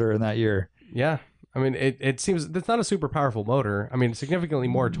 4-cylinder in that year. Yeah. I mean, it seems it's not a super powerful motor. I mean, significantly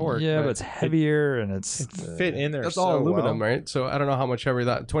more torque. Yeah, but it's heavier and it's Fit in there. that's so all aluminum, well. right? So I don't know how much heavier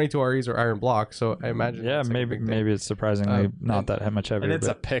that 22 REs are iron block. So I imagine. yeah, it's like a maybe big thing. it's surprisingly not that much heavier. And it's a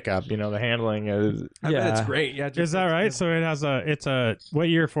but pickup. The handling is. I bet it's yeah. great. Yeah, Is that right? So it has it's a what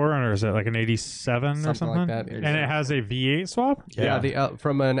year 4Runner is it? Like an 87 or Something like something? that, And it has a V8 swap? Yeah,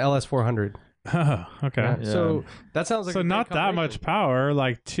 from an LS 400. Oh, okay. Yeah. Yeah. So that sounds like So a great not that combination. much power,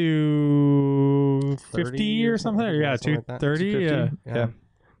 like 250 or something. Yeah, something like that. 230. Yeah. 250? Yeah.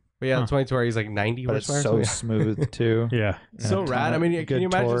 But yeah, the 2020 is like 90 but it's horsepower. so smooth too. Yeah. So rad. I mean, can you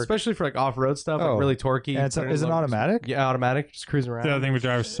imagine, torque. especially for like off-road stuff, Oh. like really torquey? And is it automatic? Yeah, automatic. Just cruising around. The other thing would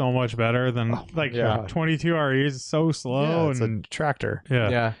drive so much better than like God. 22 REs is so slow it's and a tractor.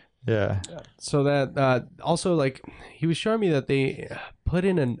 Yeah. Yeah. So that also, like, he was showing me that they put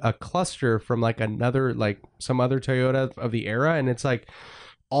in a cluster from like another, like some other Toyota of the era, and it's like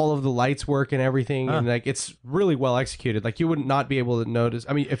all of the lights work and everything, and like it's really well executed. Like you would not be able to notice.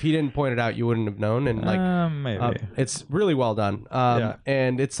 I mean, if he didn't point it out, you wouldn't have known. And like Maybe. it's really well done.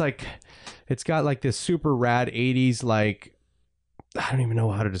 And it's like it's got like this super rad 80s, like, I don't even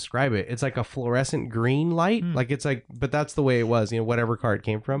know how to describe it. It's like a fluorescent green light. Like it's like, but that's the way it was, whatever car it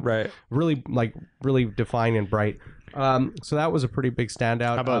came from. Right. Really, like, really defined and bright. So that was a pretty big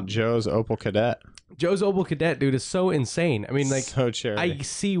standout. How about Joe's Opel Cadet? Joe's Opel Cadet, dude, is so insane. I mean, like, So cherry. I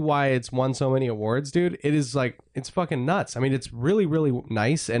see why it's won so many awards, dude. It is like, it's fucking nuts. I mean, it's really, really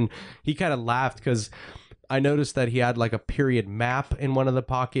nice. And he kind of laughed because I noticed that he had like a period map in one of the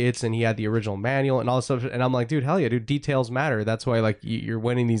pockets, and he had the original manual and all this stuff. And I'm like, dude, hell yeah, dude, details matter. That's why like you're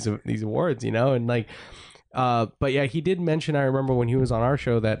winning these awards, and like, but yeah, he did mention, I remember when he was on our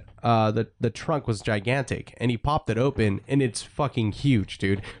show, that the trunk was gigantic, and he popped it open, and it's fucking huge,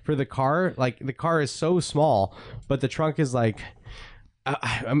 dude. For the car, like the car is so small, but the trunk is like,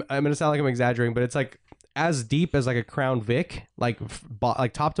 I'm gonna sound like I'm exaggerating, but it's like as deep as like a Crown Vic, like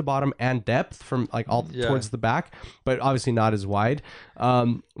top to bottom and depth from like all towards the back, but obviously not as wide.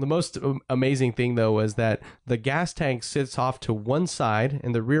 The most amazing thing though was that the gas tank sits off to one side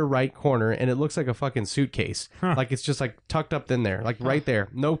in the rear right corner, and it looks like a fucking suitcase. Like it's just like tucked up in there, like right there,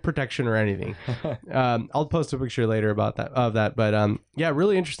 no protection or anything. I'll post a picture later about that. But yeah,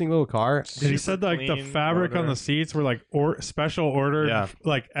 really interesting little car. he said like the fabric on the seats were like special ordered,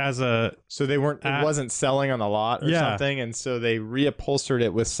 like as a So they weren't. It wasn't selling on the lot or something, and so they reupholstered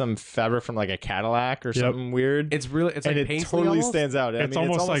it with some fabric from like a Cadillac or something weird. It's really, it's and like it paisley totally almost? stands out. it's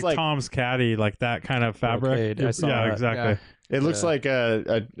almost like Tom's Caddy, like that kind of fabric. Brocade. I saw Yeah, that. exactly. It looks like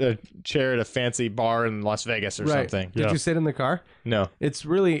a chair at a fancy bar in Las Vegas or something. Did you sit in the car? No. It's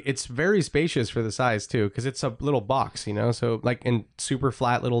very spacious for the size too, because it's a little box, so like, and super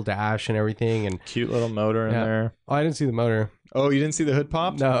flat little dash and everything, and Cute little motor in there. oh, I didn't see the motor. Oh, you didn't see the hood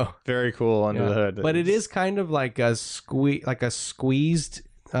pop? No. Very cool under the hood. But it is kind of like a squeezed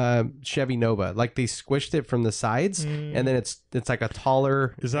Chevy Nova. Like they squished it from the sides, and then it's like a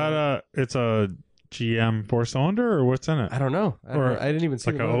taller. Is that it's a GM 4-cylinder or what's in it? I don't know. I didn't even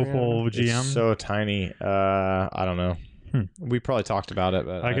see Like the an motor, Opel It's GM. so tiny. I don't know. We probably talked about it,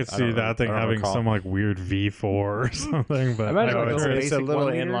 but I could see that thing having some like weird V4 or something, but imagine I'm like sure a it's a basic little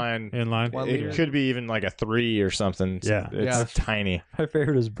 1 liter. inline. inline. 1 It liter. could be even like a 3 or something. Yeah. It's tiny. My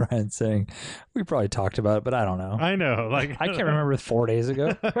favorite is Brian saying, "We probably talked about it, but I don't know. I know, like I can't remember 4 days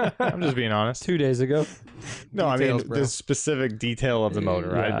ago, I'm just being honest. 2 days ago." No, Details, I mean bro. the specific detail of the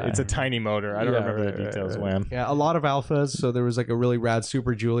motor. Yeah. It's a tiny motor. I don't Yeah, remember right, the details. right. Wham. Yeah, a lot of alphas. So there was like a really rad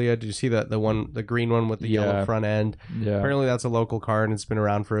Super Giulia. Did you see the green one with the yellow front end? Yeah. Apparently that's a local car and it's been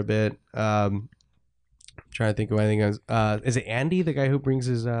around for a bit. Trying to think of anything else. Is it Andy, the guy who brings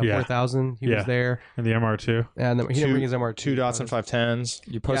his 4000? He was there, and the MR2. and then he didn't bring his MR2. 2 dots and 510s.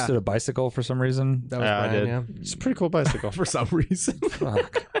 You posted a bicycle for some reason. That was I Brian, did. yeah. It's a pretty cool bicycle. For some reason.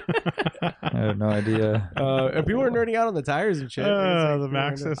 Fuck. I have no idea. And people were nerding out on the tires and shit. The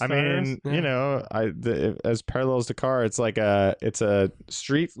Maxxis. I mean, Yeah. as parallels to car, it's like it's a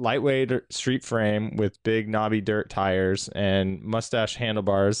lightweight street frame with big knobby dirt tires and mustache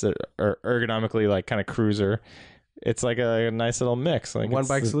handlebars that are ergonomically like kind of cruiser. It's like a nice little mix, like One it's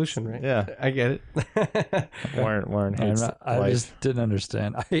bike the- solution, right? Yeah, I get it. Warren hates I life. just didn't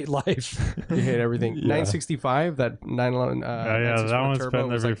understand. I hate life. You hate everything. Yeah. 965, that 911. yeah, that one's turbo been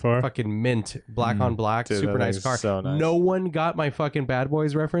there was like before. fucking mint, black on black, Dude, super that nice thing's car. so nice. No one got my fucking Bad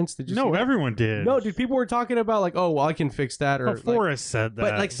Boys reference. Did you? see No, that? everyone did. No, dude, people were talking about like, oh, well, I can fix that, or Well, like, Forrest said that.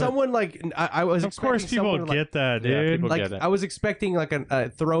 but like someone like I was. of course, expecting people someone to, get that, Yeah, dude. people like get it. I was expecting like a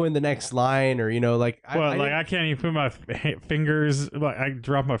throw in the next line, or like Well, I like didn't- I can't even put my fingers. Like I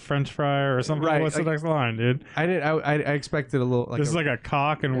drop my French fry or something. Right, What's like- the next line, dude? I didn't. I expected a little. Like This is like a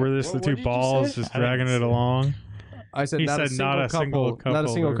cock, and we're just What the two did you balls say? just I didn't dragging see it it. along. I said he not a said single not a single cup not a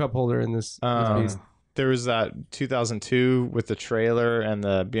single holder. cup holder in this beast. There was that 2002 with the trailer and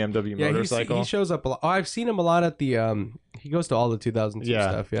the BMW Yeah, motorcycle. he shows up a lot. Oh, I've seen him a lot at the. He goes to all the 2002 Yeah.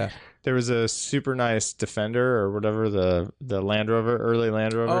 stuff. Yeah. There was a super nice Defender or whatever, the Land Rover, early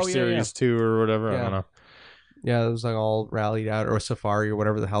Land Rover Oh, yeah, Series 2 or whatever. I Yeah. don't know. Yeah, it was like all rallied out, or Safari, or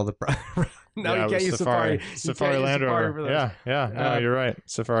whatever the hell the. No, Yeah, you it can't was use Safari. You Safari can't use Land Safari Rover. for those. Yeah. No, Uh, you're right.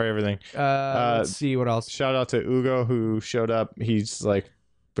 Safari everything. Let's see what else. Shout out to Ugo who showed up. He's like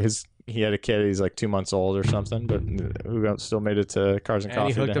he had a kid. He's like 2 months old or something, but who still made it to Cars and And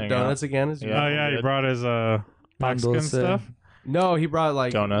Coffee. he hooked to up hang out. donuts again. Yeah. Oh yeah, he good. brought his Mexican Dulce. stuff. No, he brought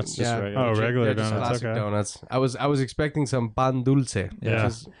like Donuts, just regular. Oh, regular just donuts, classic okay. donuts. I was expecting some pan dulce.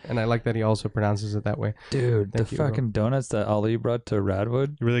 Yeah. And I like that he also pronounces it that way. Dude, Thank the you, bro. fucking donuts that Ali brought to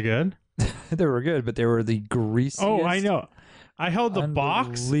Radwood, Really good. they were good, but they were the greasiest. Oh, I know. I held the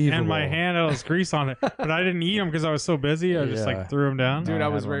box and my Unbelievable. hand had all this grease on it, but I didn't eat them because I was so busy. I just Yeah. like threw them down. Dude, I I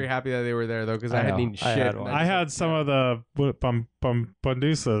was had very one. happy that they were there though because I I hadn't know. eaten I shit. had and one. I had some of the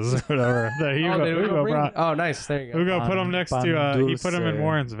pandusas, whatever. That Oh, Hugo, did Hugo Hugo bring? brought. Oh, nice. There you go. Hugo put them next to. He put them in Pandulce.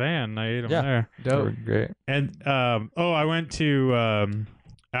 Warren's van. I ate them Yeah. there. They were Dope. great. And I went to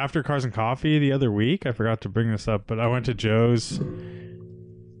after Cars and Coffee the other week. I forgot to bring this up, but I went to Joe's.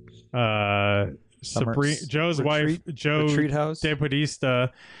 Joe's wife, Joe Retreat house. De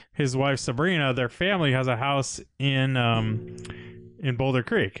Podesta, his wife Sabrina, their family has a house in Boulder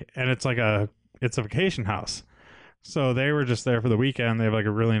Creek, and it's a vacation house. So they were just there for the weekend. They have like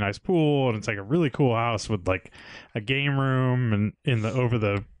a really nice pool, and it's like a really cool house with like a game room and over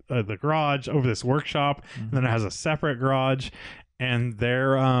the garage, over this workshop, and then it has a separate garage, and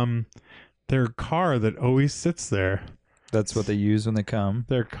their car that always sits there. That's what they use when they come.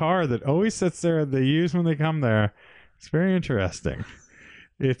 Their car that always sits there, they use when they come there. It's very interesting.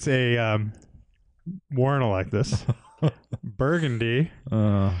 It's a Warren will like this. Burgundy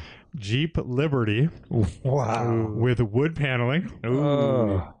Jeep Liberty Wow. with wood paneling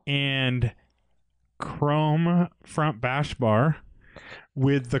and chrome front bash bar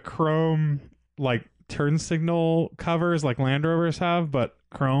with the chrome like turn signal covers like Land Rovers have, but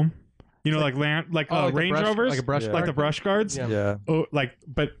chrome. You know, like like Range the brush- Rovers, like a brush Yeah. like the guard? brush guards. Yeah. Yeah. Oh, like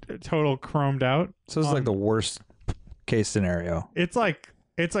but total chromed out. So it's like the worst case scenario. It's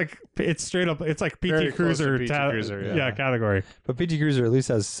straight up. It's like PT Very close to Cruiser, PT Cruiser, yeah. category. But PT Cruiser at least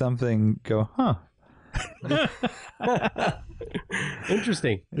has something go, huh?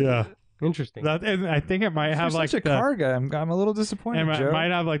 Interesting. Yeah, Interesting. and I think it might have You're like such a the. car guy. I'm a little disappointed, And Joe. it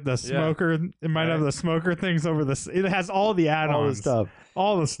might have like the smoker. It might have the smoker things over this. It has all the add-ons, all the stuff.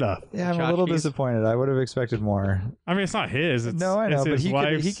 all the stuff. Yeah, I'm a little Tchotchkes. disappointed. I would have expected more. I mean, it's not his. It's, No, I know, it's but his he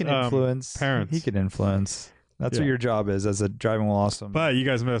wife's, can influence. parents. He can influence. That's Yeah. what your job is as a driving while awesome. But you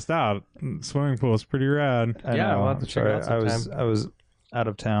guys missed out. Swimming pool is pretty rad. I Yeah, know. we'll have to check it Sorry, out I was out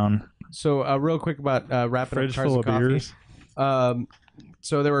of town. So real quick about wrapping Fridge up Cars full and of Coffee. beers.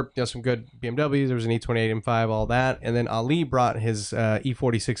 So there were some good BMWs. There was an E28 M5, all that, and then Ali brought his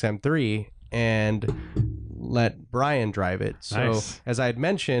E46 M3 and let Brian drive it. So Nice. as I had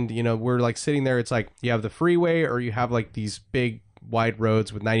mentioned, we're like sitting there. It's like you have the freeway, or you have like these big wide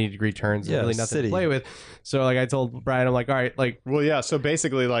roads with 90-degree turns and Yeah, really nothing city. to play with. So like I told Brian, I'm like, all right, like Well, yeah. So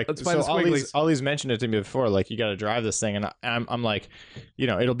basically, like, Let's find so the squigglies. Ollie's mentioned it to me before. Like, you got to drive this thing, and I'm like,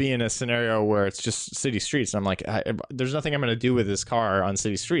 it'll be in a scenario where it's just city streets. And I'm like, there's nothing I'm going to do with this car on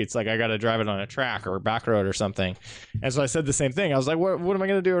city streets. Like, I got to drive it on a track or a back road or something. And so I said the same thing. I was like, what am I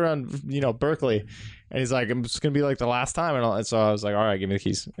going to do around, Berkeley? And he's like, it's going to be like the last time. And so I was like, all right, give me the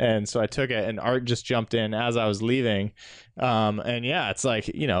keys. And so I took it, and Art just jumped in as I was leaving. And yeah, it's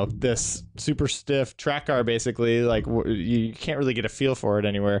like, this super stiff track car, basically, like you can't really get a feel for it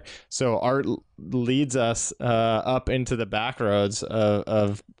anywhere. So Art leads us up into the back roads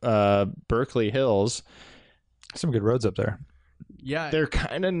of Berkeley Hills. Some good roads up there. yeah, They're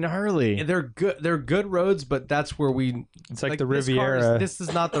kind of gnarly. they're good. They're good roads, but that's where we. It's like the this car Riviera. This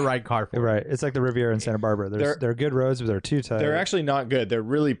is not the right car for it. Right. It's like the Riviera in Santa Barbara. They're good roads, but they're too tight. They're actually not good. They're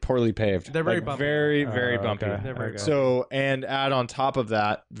really poorly paved. They're very Like, bumpy. very, very bumpy. Okay. They're very Okay. So, and add on top of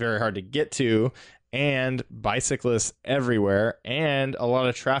that, very hard to get to, and bicyclists everywhere, and a lot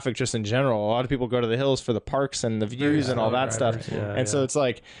of traffic just in general. A lot of people go to the hills for the parks and the views and all slow that stuff. drivers, yeah. And so it's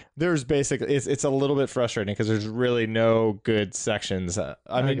like there's basically it's a little bit frustrating because there's really no good sections. I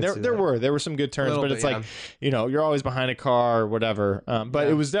mean, can see there that. were some good turns, Little but bit, it's like you're always behind a car or whatever. But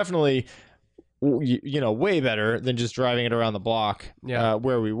Yeah. it was definitely way better than just driving it around the block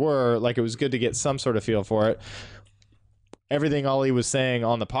where we were. Like, it was good to get some sort of feel for it. Everything Ollie was saying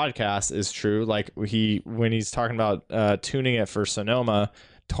on the podcast is true. Like, when he's talking about tuning it for Sonoma,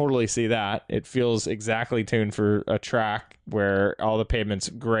 totally see that. It feels exactly tuned for a track where all the pavement's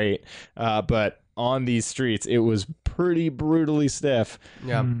great. But on these streets, it was pretty brutally stiff.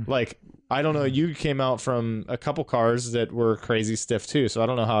 Yeah. Like, I don't know. You came out from a couple cars that were crazy stiff too, so I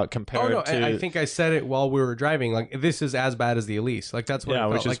don't know how it compared Oh no, to. I think I said it while we were driving. Like this is as bad as the Elise. Like that's what Yeah, it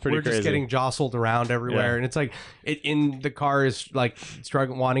felt which is like. pretty We're just crazy. getting jostled around everywhere, Yeah. and it's like the car is like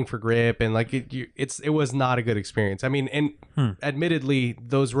struggling, wanting for grip, and like it was not a good experience. I mean, and admittedly,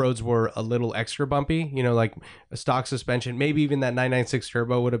 those roads were a little extra bumpy. You know, like a stock suspension, maybe even that 996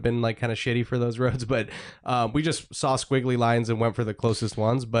 turbo would have been like kind of shitty for those roads. But we just saw squiggly lines and went for the closest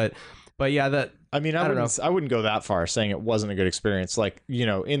ones. But yeah, that. I mean, I wouldn't go that far saying it wasn't a good experience. Like, you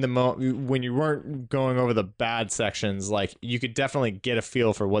know, in the when you weren't going over the bad sections, like you could definitely get a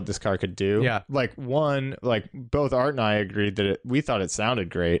feel for what this car could do. Yeah. Like both Art and I agreed that we thought it sounded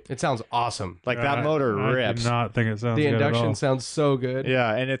great. It sounds awesome. Like that motor I rips. do not think it sounds The good at all. induction sounds so good.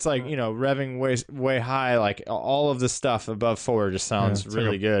 Yeah, and it's like, you know, revving way high. Like all of the stuff above 4 just sounds it's like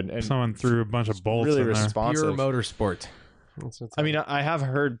really good and Someone threw a bunch of bolts really in there. responsive. Pure motorsport. I mean, I have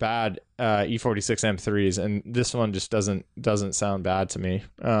heard bad E46 M3s, and this one just doesn't sound bad to me.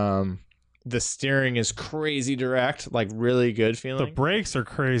 The steering is crazy direct, like really good The feeling. brakes are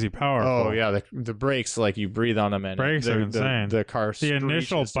crazy powerful. Oh yeah, the brakes, like you breathe on them, and Brakes are insane. The car, The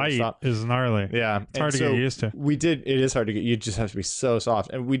initial screeches to bite stop. is gnarly. Yeah, It's hard to get used to. It is hard to get. You just have to be so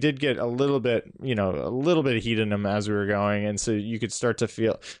soft, and we did get a little bit of heat in them as we were going, and so you could start to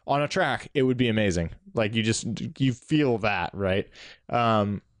feel on a track. It would be amazing. Like you feel that, right?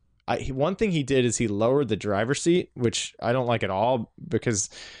 One thing he did is he lowered the driver's seat, which I don't like at all because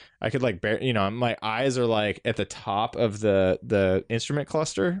I could like my eyes are like at the top of the instrument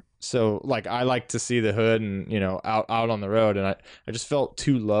cluster. So like I like to see the hood and out on the road, and I just felt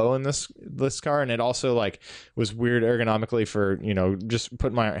too low in this car, and it also like was weird ergonomically for just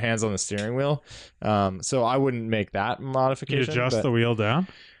putting my hands on the steering wheel. So I wouldn't make that You modification. adjust the wheel down?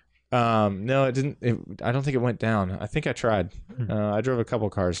 No, it didn't. I don't think it went down. I think I tried. I drove a couple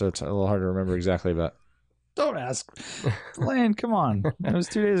cars, so it's a little hard to remember exactly, but Don't ask. Lane, come on. It was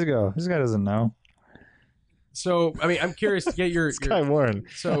 2 days ago. This guy doesn't know. So, I mean, I'm curious to get your Sky Warren.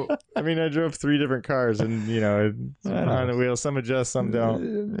 so I mean, I drove 3 different cars, and on the wheel, some adjust, some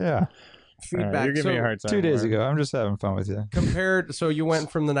don't. Yeah. feedback. You're giving me a hard time. 2 days Warren. ago. I'm just having fun with you. Compared, so you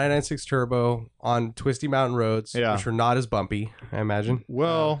went from the 996 turbo on twisty mountain roads, Yeah. which are not as bumpy, I imagine.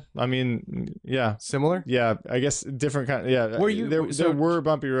 Well, I mean, yeah. Similar. Yeah, I guess different kind. Yeah, Were you- there so were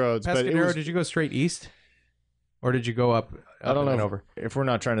bumpy roads, but it Pescadero, was, did you go straight east, or did you go up? I don't know and if, over. if we're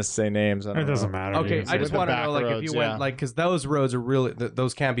not trying to say names. I don't It doesn't know. matter. Okay, You I can just say want to back know, like, if roads, you went, yeah. like, because those roads are really,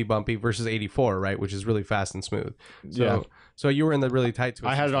 those can be bumpy versus 84, right, which is really fast and smooth. So, Yeah. so you were in the really tight twist.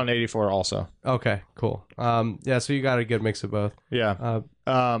 I had it on 84 also. Okay, cool. Yeah, so you got a good mix of both. Yeah.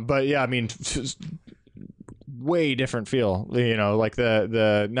 But yeah, I mean, way different feel. Like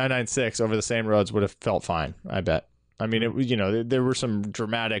the 996 over the same roads would have felt fine, I bet. I mean, it there were some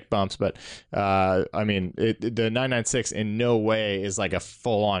dramatic bumps, but the 996 in no way is like a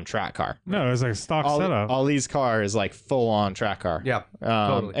full on track car. No, it's like a stock setup. Ali's car is like full on track car. Yeah,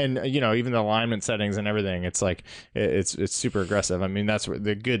 totally. And even the alignment settings and everything, it's like it's super aggressive. I mean, that's where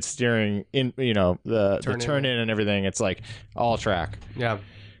the good steering in the turn in and everything. It's like all track. Yeah.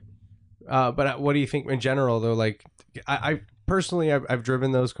 But what do you think in general, though? Like, I personally, I've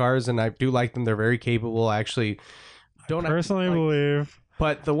driven those cars and I do like them. They're very capable. I actually don't Personally like, believe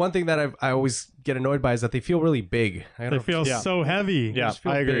but the one thing that I always get annoyed by is that they feel really big. they feel Yeah. so heavy. Yeah, just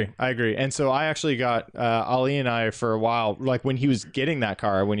feel I agree. big. I agree. And so I actually got Ali and I for a while, like when he was getting that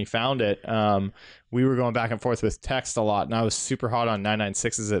car, when he found it, we were going back and forth with text a lot, and I was super hot on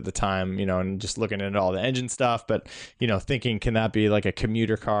 996s at the time, and just looking into all the engine stuff, but thinking, can that be like a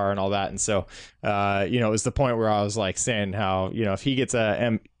commuter car and all that? And so it was the point where I was like saying how if he gets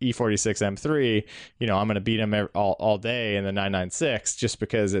a E46 M3, I'm going to beat him all day in the 996 just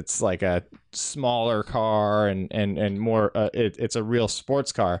because it's like a smaller car and more it's a real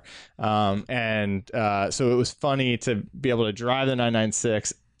sports car, so it was funny to be able to drive the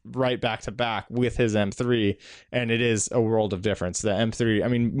 996 right back to back with his M3, and it is a world of difference. The M3, I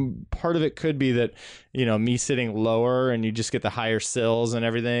mean, part of it could be that me sitting lower and you just get the higher sills and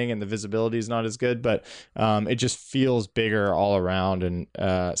everything, and the visibility is not as good, but it just feels bigger all around, and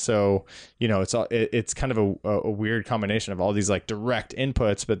so it's kind of a weird combination of all these like direct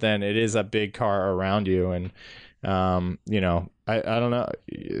inputs, but then it is a big car around you, and I don't know.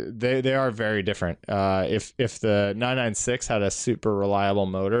 They are very different. If the 996 had a super reliable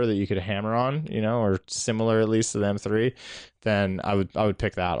motor that you could hammer on, or similar at least to the M3, then I would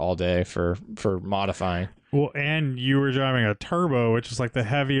pick that all day for modifying. Well, and you were driving a turbo, which is like the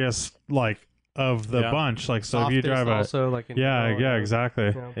heaviest like of the Yeah. bunch. Like so, if you Softest drive a also like in yeah,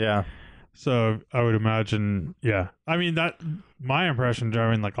 exactly. Yeah. So I would imagine, yeah. I mean, that my impression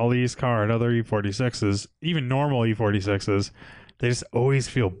driving like Ali's car and other E46s, even normal E46s, they just always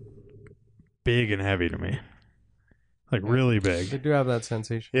feel big and heavy to me. Like really They big. do have that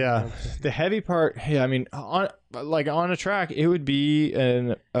sensation. Yeah, the heavy part. Yeah, I mean, on a track, it would be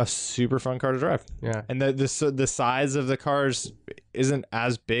a super fun car to drive. Yeah. And the size of the cars isn't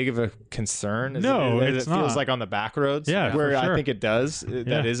as big of a concern as No, it it's feels not. like on the back roads. Yeah, where for sure. I think it does. Yeah.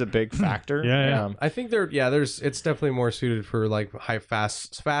 That is a big factor. Yeah. I think it's definitely more suited for like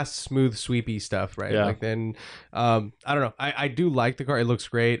fast, smooth, sweepy stuff, right? Yeah. Like then, I don't know. I do like the car. It looks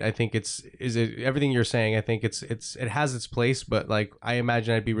great. I think everything you're saying. I think it has its place, but like I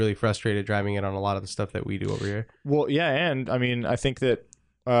imagine I'd be really frustrated driving it on a lot of the stuff that we do over here. Well, yeah, and I mean, I think that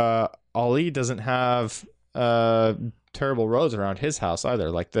Ali doesn't have terrible roads around his house either.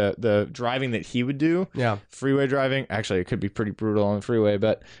 Like the driving that he would do, Yeah. freeway driving, actually it could be pretty brutal on the freeway,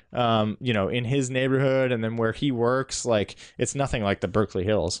 but in his neighborhood and then where he works, like it's nothing like the Berkeley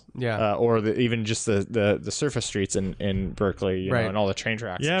Hills. Yeah. Or even just the surface streets in Berkeley, you Right. know, and all the train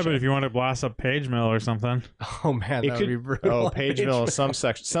tracks. Yeah, and but shit. if you want to blast up Page Mill or something. Oh man, It that could would be brutal. Oh, Pageville,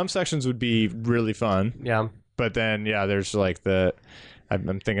 some sections would be really fun, Yeah. but then there's like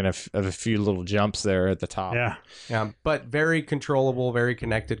I'm thinking of a few little jumps there at the top. Yeah. Yeah, but very controllable, very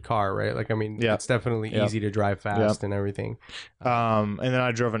connected car, right? Like, I mean, Yeah. it's definitely Yeah. easy to drive fast and everything. And then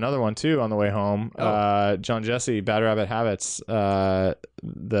I drove another one too on the way home. Oh. John Jesse, Bad Rabbit Habits, the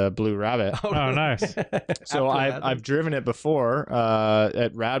Blue Rabbit. Oh, nice. So I've driven it before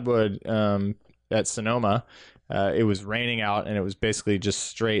at Radwood at Sonoma. It was raining out and it was basically just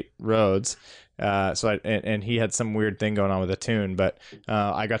straight roads. And he had some weird thing going on with the tune, but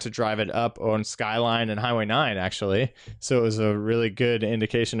I got to drive it up on Skyline and Highway 9 actually. So it was a really good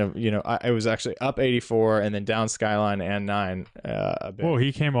indication of, I was actually up 84 and then down Skyline and 9 a bit. Whoa,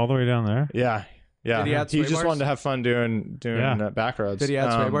 he came all the way down there. Yeah. Yeah. Did he add He sway just bars? wanted to have fun doing Yeah. back roads. Did he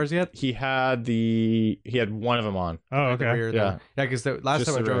add sway bars yet? He had one of them on. Oh, The okay. rear, Yeah. Yeah, because the last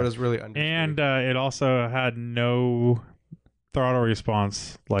Just time I the drove rear. it was really under. And it also had no throttle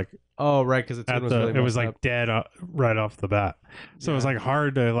response, like oh, right, because at the it was like dead right off the bat. So it was like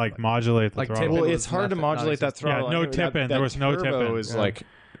hard to like modulate the Like throttle. tip Well, it it's was hard to nothing- modulate that non-existent. throttle. Yeah, no I mean, tip-in. that There was no turbo tip-in. is Yeah. like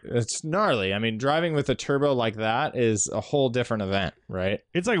it's gnarly. I mean, driving with a turbo like that is a whole different event, right?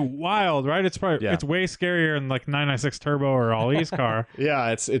 It's like wild, right? It's probably Yeah. it's way scarier than like 996 Turbo or Ali's car. Yeah,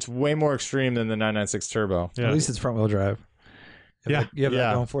 it's way more extreme than the 996 turbo. Yeah. At least it's front wheel drive. Yeah. You have Yeah.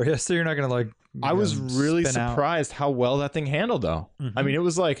 that going for you, so you're not gonna I was really spin out. surprised how well that thing handled, though. Mhm. I mean, it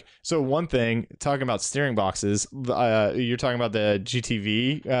was like, so one thing, talking about steering boxes, you're talking about the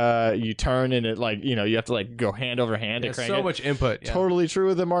GTV, you turn and it you have to like go hand over hand to There's crank so it. much input. Yeah. Totally true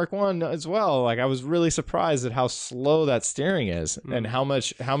with the Mark 1 as well. Like I was really surprised at how slow that steering is and how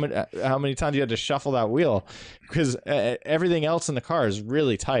many times you had to shuffle that wheel because everything else in the car is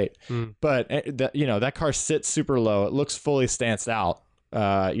really tight. But that car sits super low. It looks fully stanced out.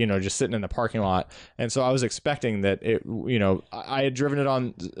 Just sitting in the parking lot. And so I was expecting that I had driven it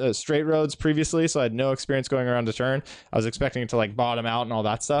on straight roads previously, so I had no experience going around a turn. I was expecting it to like bottom out and all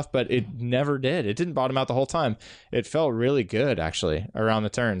that stuff, but it never did. It didn't bottom out the whole time. It felt really good actually around the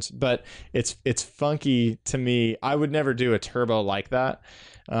turns, but it's funky to me. I would never do a turbo like that.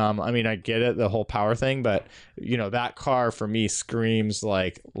 I mean, I get it, the whole power thing, but that car for me screams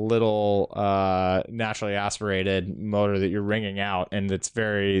like little naturally aspirated motor that you're wringing out, and it's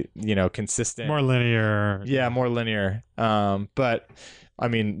very consistent. More linear. Yeah, more linear. But I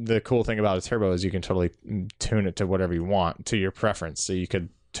mean, the cool thing about a turbo is you can totally tune it to whatever you want, to your preference. So you could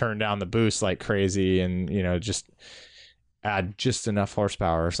turn down the boost like crazy, and just add just enough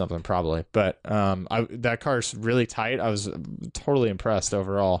horsepower or something probably. But that car's really tight. I was totally impressed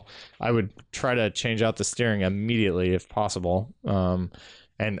overall. I would try to change out the steering immediately if possible.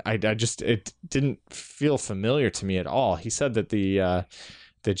 And I just, it didn't feel familiar to me at all. He said that the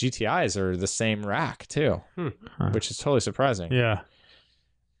GTIs are the same rack too, which is totally surprising. Yeah.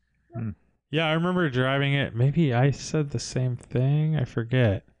 Yeah, I remember driving it. Maybe I said the same thing. I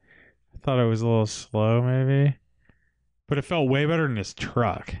forget. I thought it was a little slow, maybe. But it felt way better than his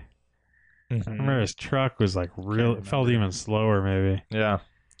truck. I remember his truck was like real. It felt even slower, maybe. Yeah.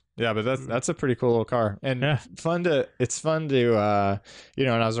 Yeah, but that's a pretty cool little car, and Yeah. it's fun to and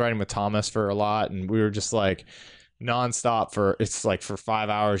I was riding with Thomas for a lot, and we were just like, nonstop for it's like for 5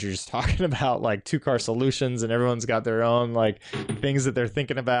 hours. You're just talking about like 2-car solutions, and everyone's got their own like things that they're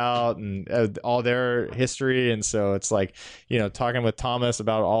thinking about and all their history. And so it's like, you know, talking with Thomas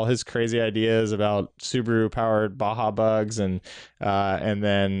about all his crazy ideas about Subaru powered Baja bugs, and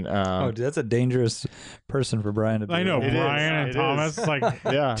then Oh, dude, that's a dangerous person for Brian to be. I know It is. Brian and It Thomas, is. like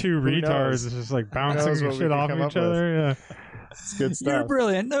yeah, two who knows? retards, it's just like bouncing knows what we shit could off come of up each other. Yeah. It's good You're stuff.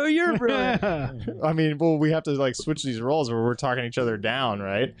 brilliant. No, you're brilliant. I mean, well, we have to like switch these roles where we're talking each other down,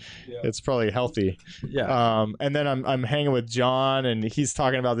 right? It's probably healthy. Yeah. And then I'm hanging with John, and he's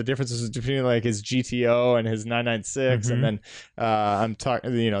talking about the differences between like his GTO and his 996, Mhm. and then I'm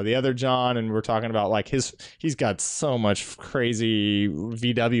talking, you know, the other John, and we're talking about like he's got so much crazy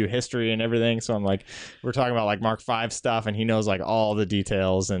VW history and everything. So I'm like, we're talking about like Mark V stuff, and he knows like all the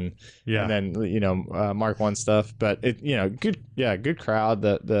details, and Yeah. and then you know Mark 1 stuff. But it, you know, good crowd.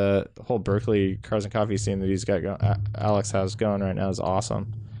 The whole Berkeley Cars and Coffee scene that he's got Alex has going right now is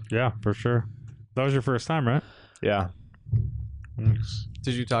awesome. Yeah, for sure. That was your first time, right? Yeah.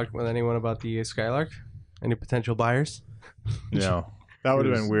 Did you talk with anyone about the Skylark? Any potential buyers? No. That would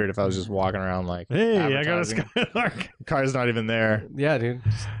have been weird if I was just walking around like, Hey, I got a advertising. Skylark. Car's not even there. Yeah, dude.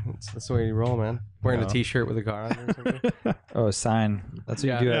 That's the way you roll, man. Wearing No. a T-shirt with a car on it or something. Oh, a sign. That's what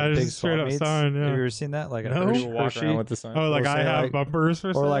Yeah. you do Yeah, at just big straight swap up meets. sign, yeah. Have you ever seen that? Like a No. Hershey, People walk around with the sign. Oh, like Or I say, have like- bumpers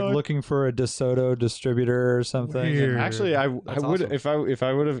for or like sale? looking for a DeSoto distributor or something. Weird. Actually, I That's would awesome.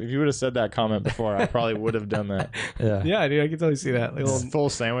 if you would have said that comment before, I probably would have done that. Yeah. Yeah, dude. I can totally see that. Like, It's full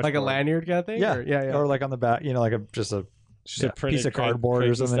sandwich, like a board. lanyard kind of thing. Yeah. Or, yeah. Or like on the back, you know, like just a Just a yeah, printed piece of cardboard or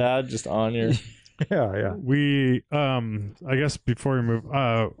Craigslist something. ad just on your. yeah. We I guess before we move,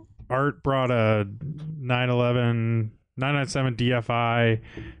 Art brought a 997 DFI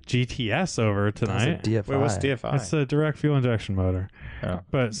GTS over tonight. DFI. Wait, what's DFI? It's a direct fuel injection motor. Oh.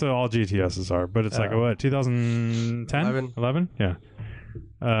 But so all GTSs are, but it's like a Oh. what, 2010? 11. Yeah.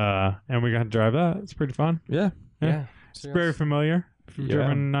 And we got to drive that. It's pretty fun. Yeah. Yeah. It's very familiar. If you've Yeah.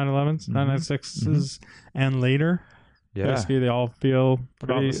 driven 911s, 996s, and later. Yeah. Basically, they all feel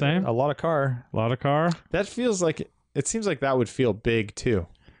about Pretty- the same. A lot of car. A lot of car. That feels like it seems like that would feel big too,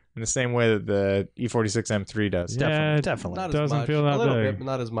 in the same way that the E46 M3 does. Yeah, Definitely. Not Doesn't as much. feel that a little big. bit, but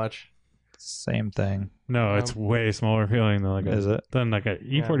not as much. Same thing. No, it's way smaller feeling than Is it? like a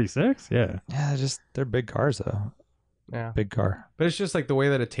E46. Yeah. Yeah, they're big cars though. Yeah. Big car. But it's just like the way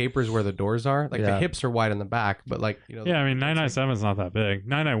that it tapers where the doors are. Like the Yeah. hips are wide in the back, but like, you know. Yeah, I mean 997 is not that big.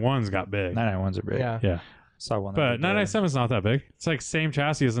 991's got big. 991s are big. Yeah. Yeah. Saw one. But 997 is not that big. It's like same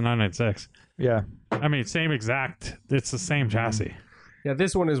chassis as the 996. Yeah. I mean, same exact. It's the same chassis. Yeah,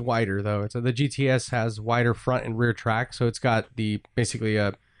 this one is wider though. It's the GTS has wider front and rear track, so it's got basically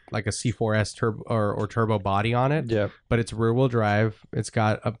a C4S turbo or turbo body on it. Yeah. But it's rear wheel drive. It's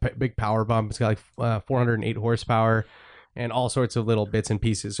got a big power bump. It's got like 408 horsepower, and all sorts of little bits and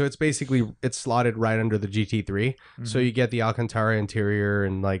pieces. So it's slotted right under the GT3. So you get the Alcantara interior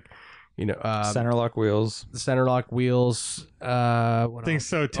and like, you know, Center lock wheels. the center lock wheels. What Thing's else?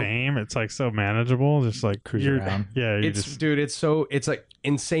 so tame. It's like so manageable. Just like Cruise you're- around. Yeah, you It's just dude, it's like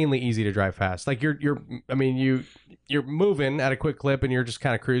insanely easy to drive fast. Like you're moving at a quick clip and you're just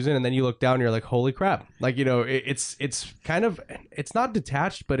kind of cruising, and then you look down and you're like, holy crap. Like, you know, it's kind of, it's not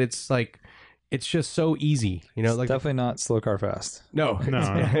detached, but it's like, it's just so easy, you know, like Definitely not slow car fast. no. No.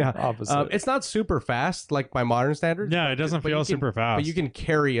 Yeah. Opposite. It's not super fast like by modern standards. yeah. It doesn't but you feel can- super fast. But you can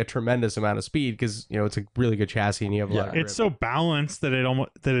carry a tremendous amount of speed because, you know, it's a really good chassis and you have a lot of It's grip. so balanced that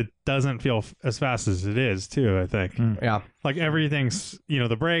it doesn't feel as fast as it is too. I think Yeah. like everything's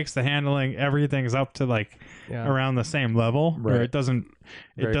the brakes, the handling, everything's up to like Yeah. around the same level. Where Right. it doesn't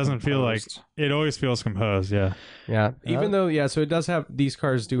Very feel like composed. it always feels composed. Yeah. Yeah. Even though, so it does have, these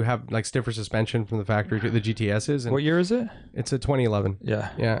cars do have like stiffer suspension from the factory to the GTSs. And What year is it? it's a 2011. Yeah.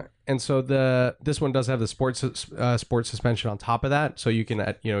 Yeah, and so this one does have the sports suspension on top of that, so you can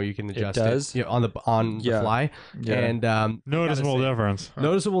adjust it, does? on the Yeah. fly, Yeah. and Noticeable gotta say, difference.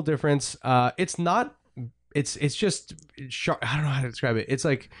 noticeable difference. It's not. It's just sharp. I don't know how to describe it. It's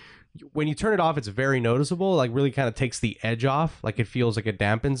like when you turn it off, it's very noticeable. Like really kind of takes the edge off. Like it feels like it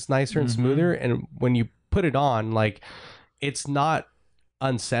dampens nicer and smoother. And when you put it on, like it's not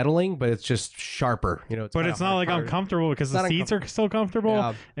unsettling, but it's just sharper. You know, But it's not like uncomfortable because the not seats are still comfortable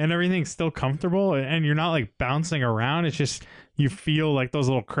Yeah. and everything's still comfortable and you're not like bouncing around. It's just you feel like those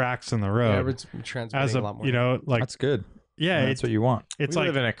little cracks in the Yeah, road. it's transmitting as a lot more. like That's good. yeah, That's it's what you want. it's We like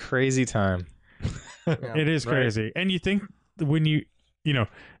live in a crazy time. Yeah. it is Right. crazy. And you think when you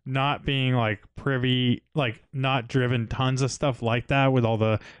not being like privy, like not driven tons of stuff like that with all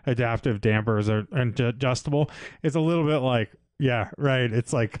the adaptive dampers and adjustable, it's a little bit like, yeah, right.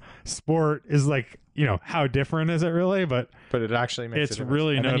 It's like sport is like how different is it really? But it actually makes it's a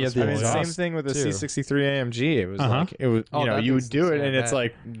really And then you have the noticeable. I mean, exhaust same thing with the too. C63 AMG. It was Uh-huh. like it was Oh, that you makes would do sense. it and Yeah, it's that-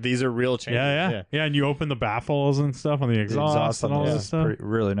 like these are real changes. Yeah, and you open the baffles and stuff on the The exhaust, and on all this this is stuff.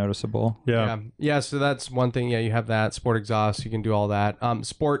 really noticeable. Yeah. So that's one thing. Yeah, you have that sport exhaust. You can do all that. The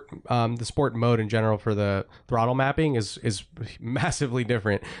sport mode in general for the throttle mapping is massively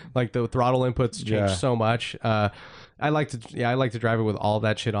different. Like the throttle inputs change Yeah. so much. I like to drive it with all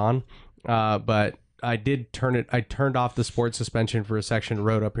that shit on. But I did I turned off the sport suspension for a section of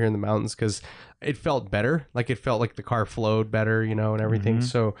road up here in the mountains because it felt better. Like it felt like the car flowed better, and everything. Mhm.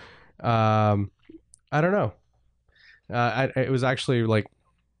 So, I don't know. It was actually like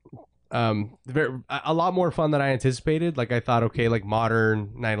a lot more fun than I anticipated. Like I thought, okay, like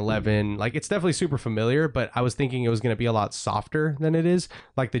modern 911, like it's definitely super familiar, but I was thinking it was going to be a lot softer than it is.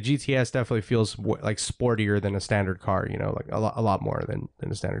 Like the GTS definitely feels like sportier than a standard car, like a lot more than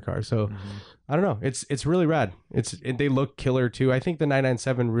a standard car. So I don't know. It's really rad. They look killer too. I think the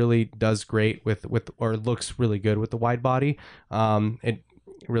 997 really does great with or looks really good with the wide body. It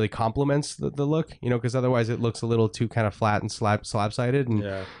really complements the look, because otherwise it looks a little too kind of flat and slab-sided, and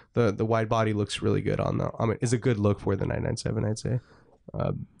Yeah. the wide body looks really good on the. Is a good look for the 997, I'd say.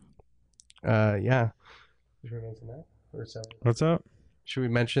 Yeah. Should we mention that? Or so? What's up? Should we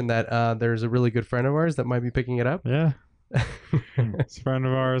mention that there's a really good friend of ours that might be picking it up? Yeah, it's a friend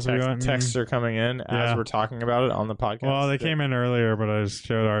of ours. We went and- Texts are coming in as Yeah. we're talking about it on the podcast. Well, they came in earlier, but I just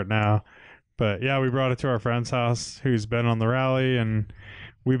showed Art now. But yeah, we brought it to our friend's house who's been on the rally, and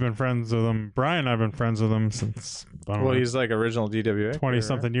we've been friends with him. Brian and I've been friends with him since Well, he's like original DWA. 20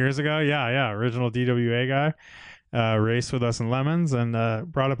 something years ago. Yeah. Original DWA guy. Raced with us in Lemons and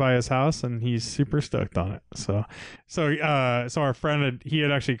brought it by his house, and he's super stoked on it. So our friend he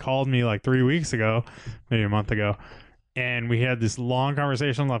had actually called me like 3 weeks ago, maybe a month ago, and we had this long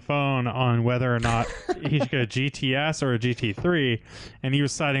conversation on the phone on whether or not he should get a GTS or a GT3, and he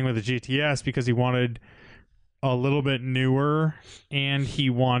was siding with the GTS because he wanted a little bit newer, and he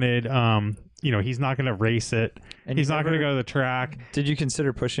wanted he's not going to race it, And he's you not going to never- go to the track. Did you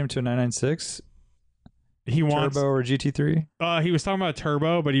consider pushing him to a 996 He wants turbo or GT3? he was talking about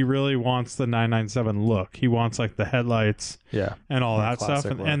turbo, but he really wants the 997 look. He wants like the headlights Yeah, and all The that stuff,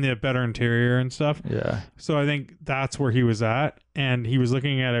 classic and the better interior and stuff. yeah. So I think that's where he was at, and he was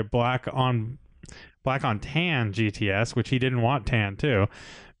looking at a black on tan GTS, which he didn't want tan too,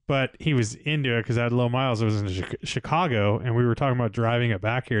 but he was into it because it had low miles. It was in Chicago, and we were talking about driving it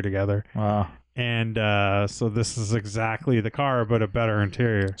back here together. Wow, And so this is exactly the car, but a better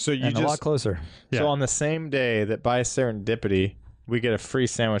interior. So you and a lot just closer. Yeah. so on the same day that by serendipity we get a free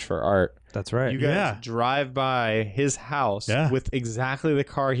sandwich for Art. That's right. You guys Yeah. drive by his house Yeah. with exactly the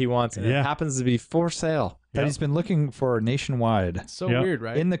car he wants, and Yeah. it happens to be for sale. That he's been looking for nationwide So Yep. weird,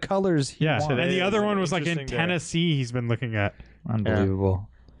 right? in the colors he Yeah, wants. and the is other an one was like in interesting day. Tennessee. He's been looking at, Unbelievable.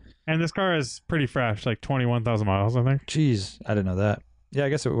 and this car is pretty fresh, like 21,000 miles, I think. Jeez, I didn't know that. Yeah, I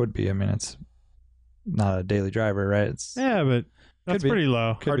guess it would be. I mean, it's not a daily driver, right? It's Yeah, but that's be. pretty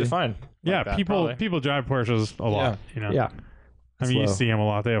low. could Hard be. to find. Yeah, like that, people probably. drive Porsches a lot. Yeah, I mean, you low. see them a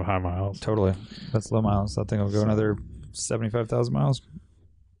lot. They have high miles. totally. That's low miles. That thing will go another 75,000 miles.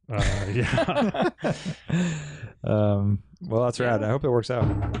 Yeah, Well, that's rad. I hope it works out.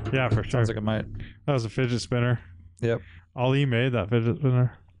 yeah, for sure. Sounds like it might. That was a fidget spinner. Yep. Ali made that fidget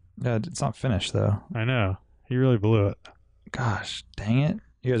spinner. Yeah, it's not finished though. I know. He really blew it. Gosh, dang it!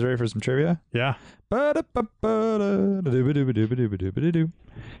 You guys ready for some trivia? Yeah.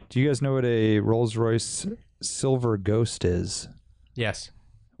 Do you guys know what a Rolls-Royce Silver Ghost is? yes.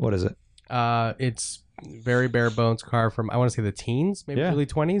 What is it? It's very bare bones car from I want to say the teens, maybe Yeah. early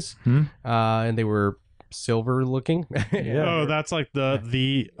 20s. Hmm. And they were silver looking. Yeah. Oh, that's like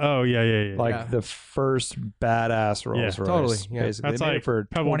the. Oh, yeah. Like Yeah. the first badass Rolls-Royce. totally, yeah. Basically, That's they made like it for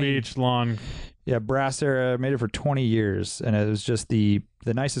Pebble 20. Beach lawn. Yeah, brass era, made it for 20 years, and it was just the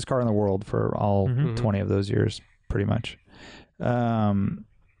nicest car in the world for all Mhm. 20 of those years, pretty much.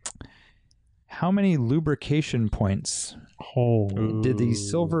 How many lubrication points Oh, did the Ooh.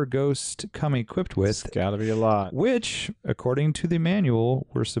 Silver Ghost come equipped It's with? got to be a lot. Which, according to the manual,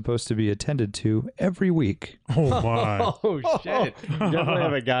 were supposed to be attended to every week. oh my. Oh shit! You definitely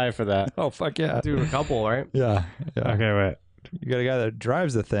have a guy for that. Oh, fuck yeah. Do a couple, right? Yeah. Okay, wait. You got a guy that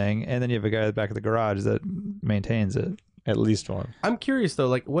drives the thing, and then you have a guy at the back of the garage that maintains it. At least one. I'm curious though,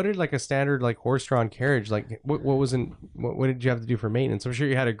 like what did like a standard like horse-drawn carriage like? What wasn't what did you have to do for maintenance? I'm sure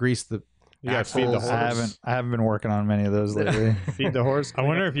you had to grease the. You got to feed the Axles. horse. I haven't been working on many of those lately. Feed the horse. I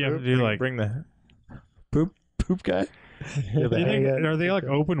wonder if you have to do, like- bring the Poop guy? Do you think, are they like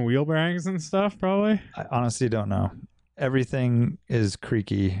open wheel bearings and stuff? Probably. I honestly don't know. Everything is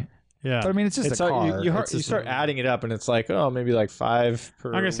creaky Yeah. But I mean, it's just a car. You It's just start a- adding it up, and it's like, oh, maybe like 5 per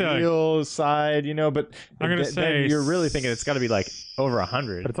I'm gonna say, like- wheel side, But I'm gonna then say you're really thinking it's got to be like over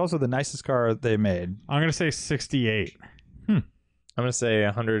 100. But it's also the nicest car they made. I'm gonna say 68. I'm gonna say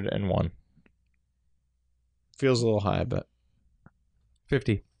 101. Feels a little high, but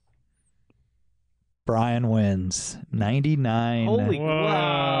 50. Brian wins 99. Holy Whoa.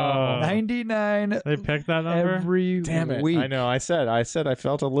 wow! 99 They picked that number. every damn it! week. I know. I said I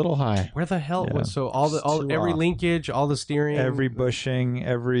felt a little high. Where the hell Yeah. was so It's too every off. linkage, all the steering, Every bushing,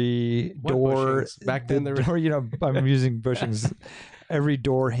 every What door. bushings? Back then there were- door, I'm using bushings. Every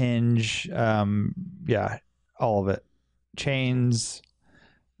door hinge. Yeah, all of it. Chains.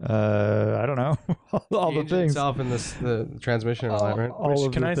 I don't know. all the engine things. itself and the transmission and all that, right? All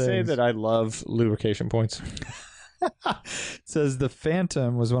of Can the I say things. that I love lubrication points? It says the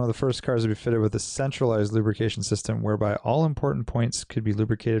Phantom was one of the first cars to be fitted with a centralized lubrication system whereby all important points could be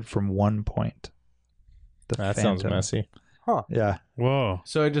lubricated from one point. The That Phantom. sounds messy. Yeah, Whoa.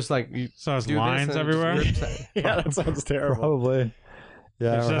 So it just like you So it's do lines this and it everywhere. just rips it. Yeah, that sounds terrible. probably.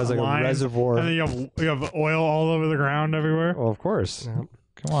 Yeah, It's or it has just like a lines, reservoir. And then you have oil all over the ground everywhere. Well, of course. Yeah.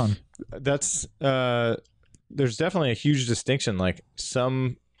 Come on. That's there's definitely a huge distinction. Like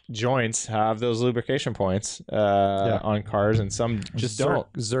some joints have those lubrication points on cars, and some just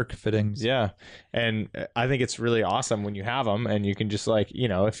don't. Zerk fittings. Yeah, and I think it's really awesome when you have them, and you can just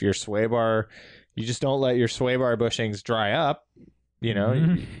if your sway bar, you just don't let your sway bar bushings dry up. You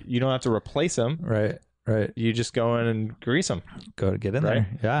don't have to replace them. Right. You just go in and grease them. Go to get in Right.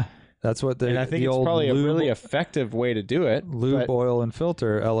 there. Yeah. That's what And I think the it's old probably a lube, really effective way to do it. lube, but- oil, and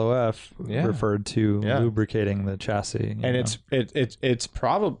filter (LOF) Yeah. referred to Yeah. lubricating the chassis. and it's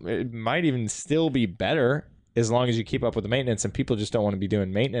probably, it might even still be better as long as you keep up with the maintenance, and people just don't want to be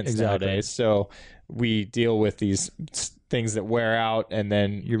doing maintenance Exactly. nowadays. So we deal with these things that wear out and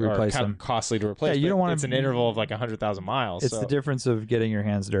then You are replace kind them. of costly to replace. Yeah, you but don't wanna- it's an interval of like 100,000 miles. it's so, the difference of getting your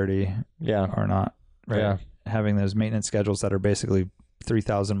hands dirty yeah. or not. Right. Yeah. Having those maintenance schedules that are basically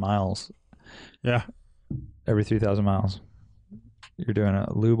 3,000 miles. Yeah. Every 3,000 miles, you're doing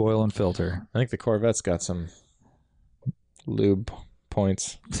a lube, oil, and filter. I think the Corvette's got some lube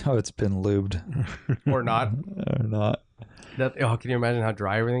points. Oh, it's been lubed or not. or not. Can you imagine how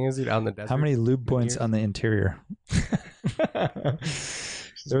dry everything is out in the desert? How many lube points years? on the interior?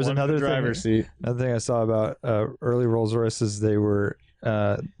 There was One in another the driver's seat. Another thing I saw about early Rolls Royces,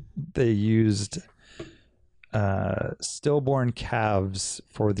 they used stillborn calves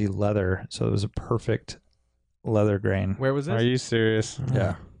for the leather, so it was a perfect leather grain. Where was Are this? you serious?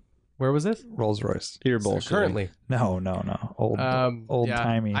 Yeah, Where was this? Rolls Royce. You're bullshitting. Currently. No, old Yeah,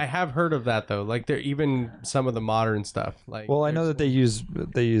 timey. I have heard of that though. Like there even some of the modern stuff. Like Well, I know there's-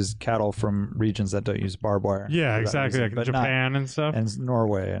 that they use cattle from regions that don't use barbed wire. Yeah, for that exactly. reason, Like but Japan and stuff. not, and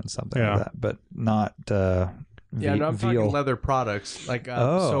Norway and something Yeah. like that, but not Yeah, no, I'm veal. talking leather products. Like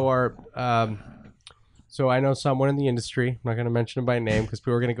Oh. so I know someone in the industry. I'm not going to mention him by name because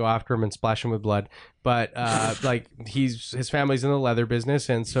people are going to go after him and splash him with blood. But like his family's in the leather business,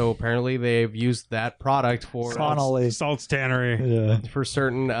 and so apparently they've used that product for Connolly. Salt's Tannery. Yeah. for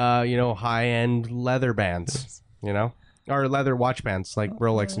certain high end leather bands. Or leather watch bands like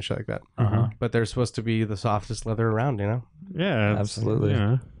Rolex and shit like that. Uh-huh. But they're supposed to be the softest leather around. Yeah, it's- Absolutely. you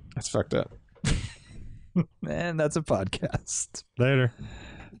know. That's fucked up. And that's a podcast. Later.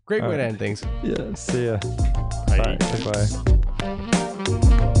 Great All way to right. end things. Yeah. See ya. Bye. Bye.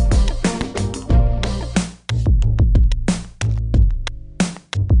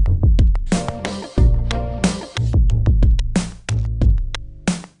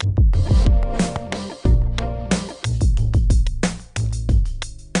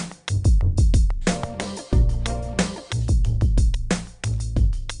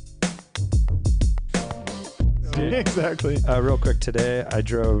 Exactly. Real quick, today I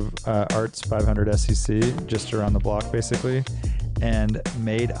drove Art's 500 SEC just around the block, basically, and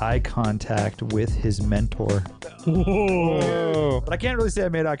made eye contact with his mentor. Whoa. But I can't really say I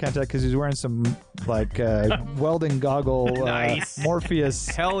made eye contact because he's wearing some welding goggle, Nice. Morpheus.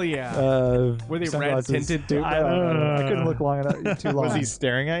 Hell yeah. Were they red tinted too? I don't know. I couldn't look long enough, too long. Was he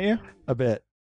staring at you? A bit?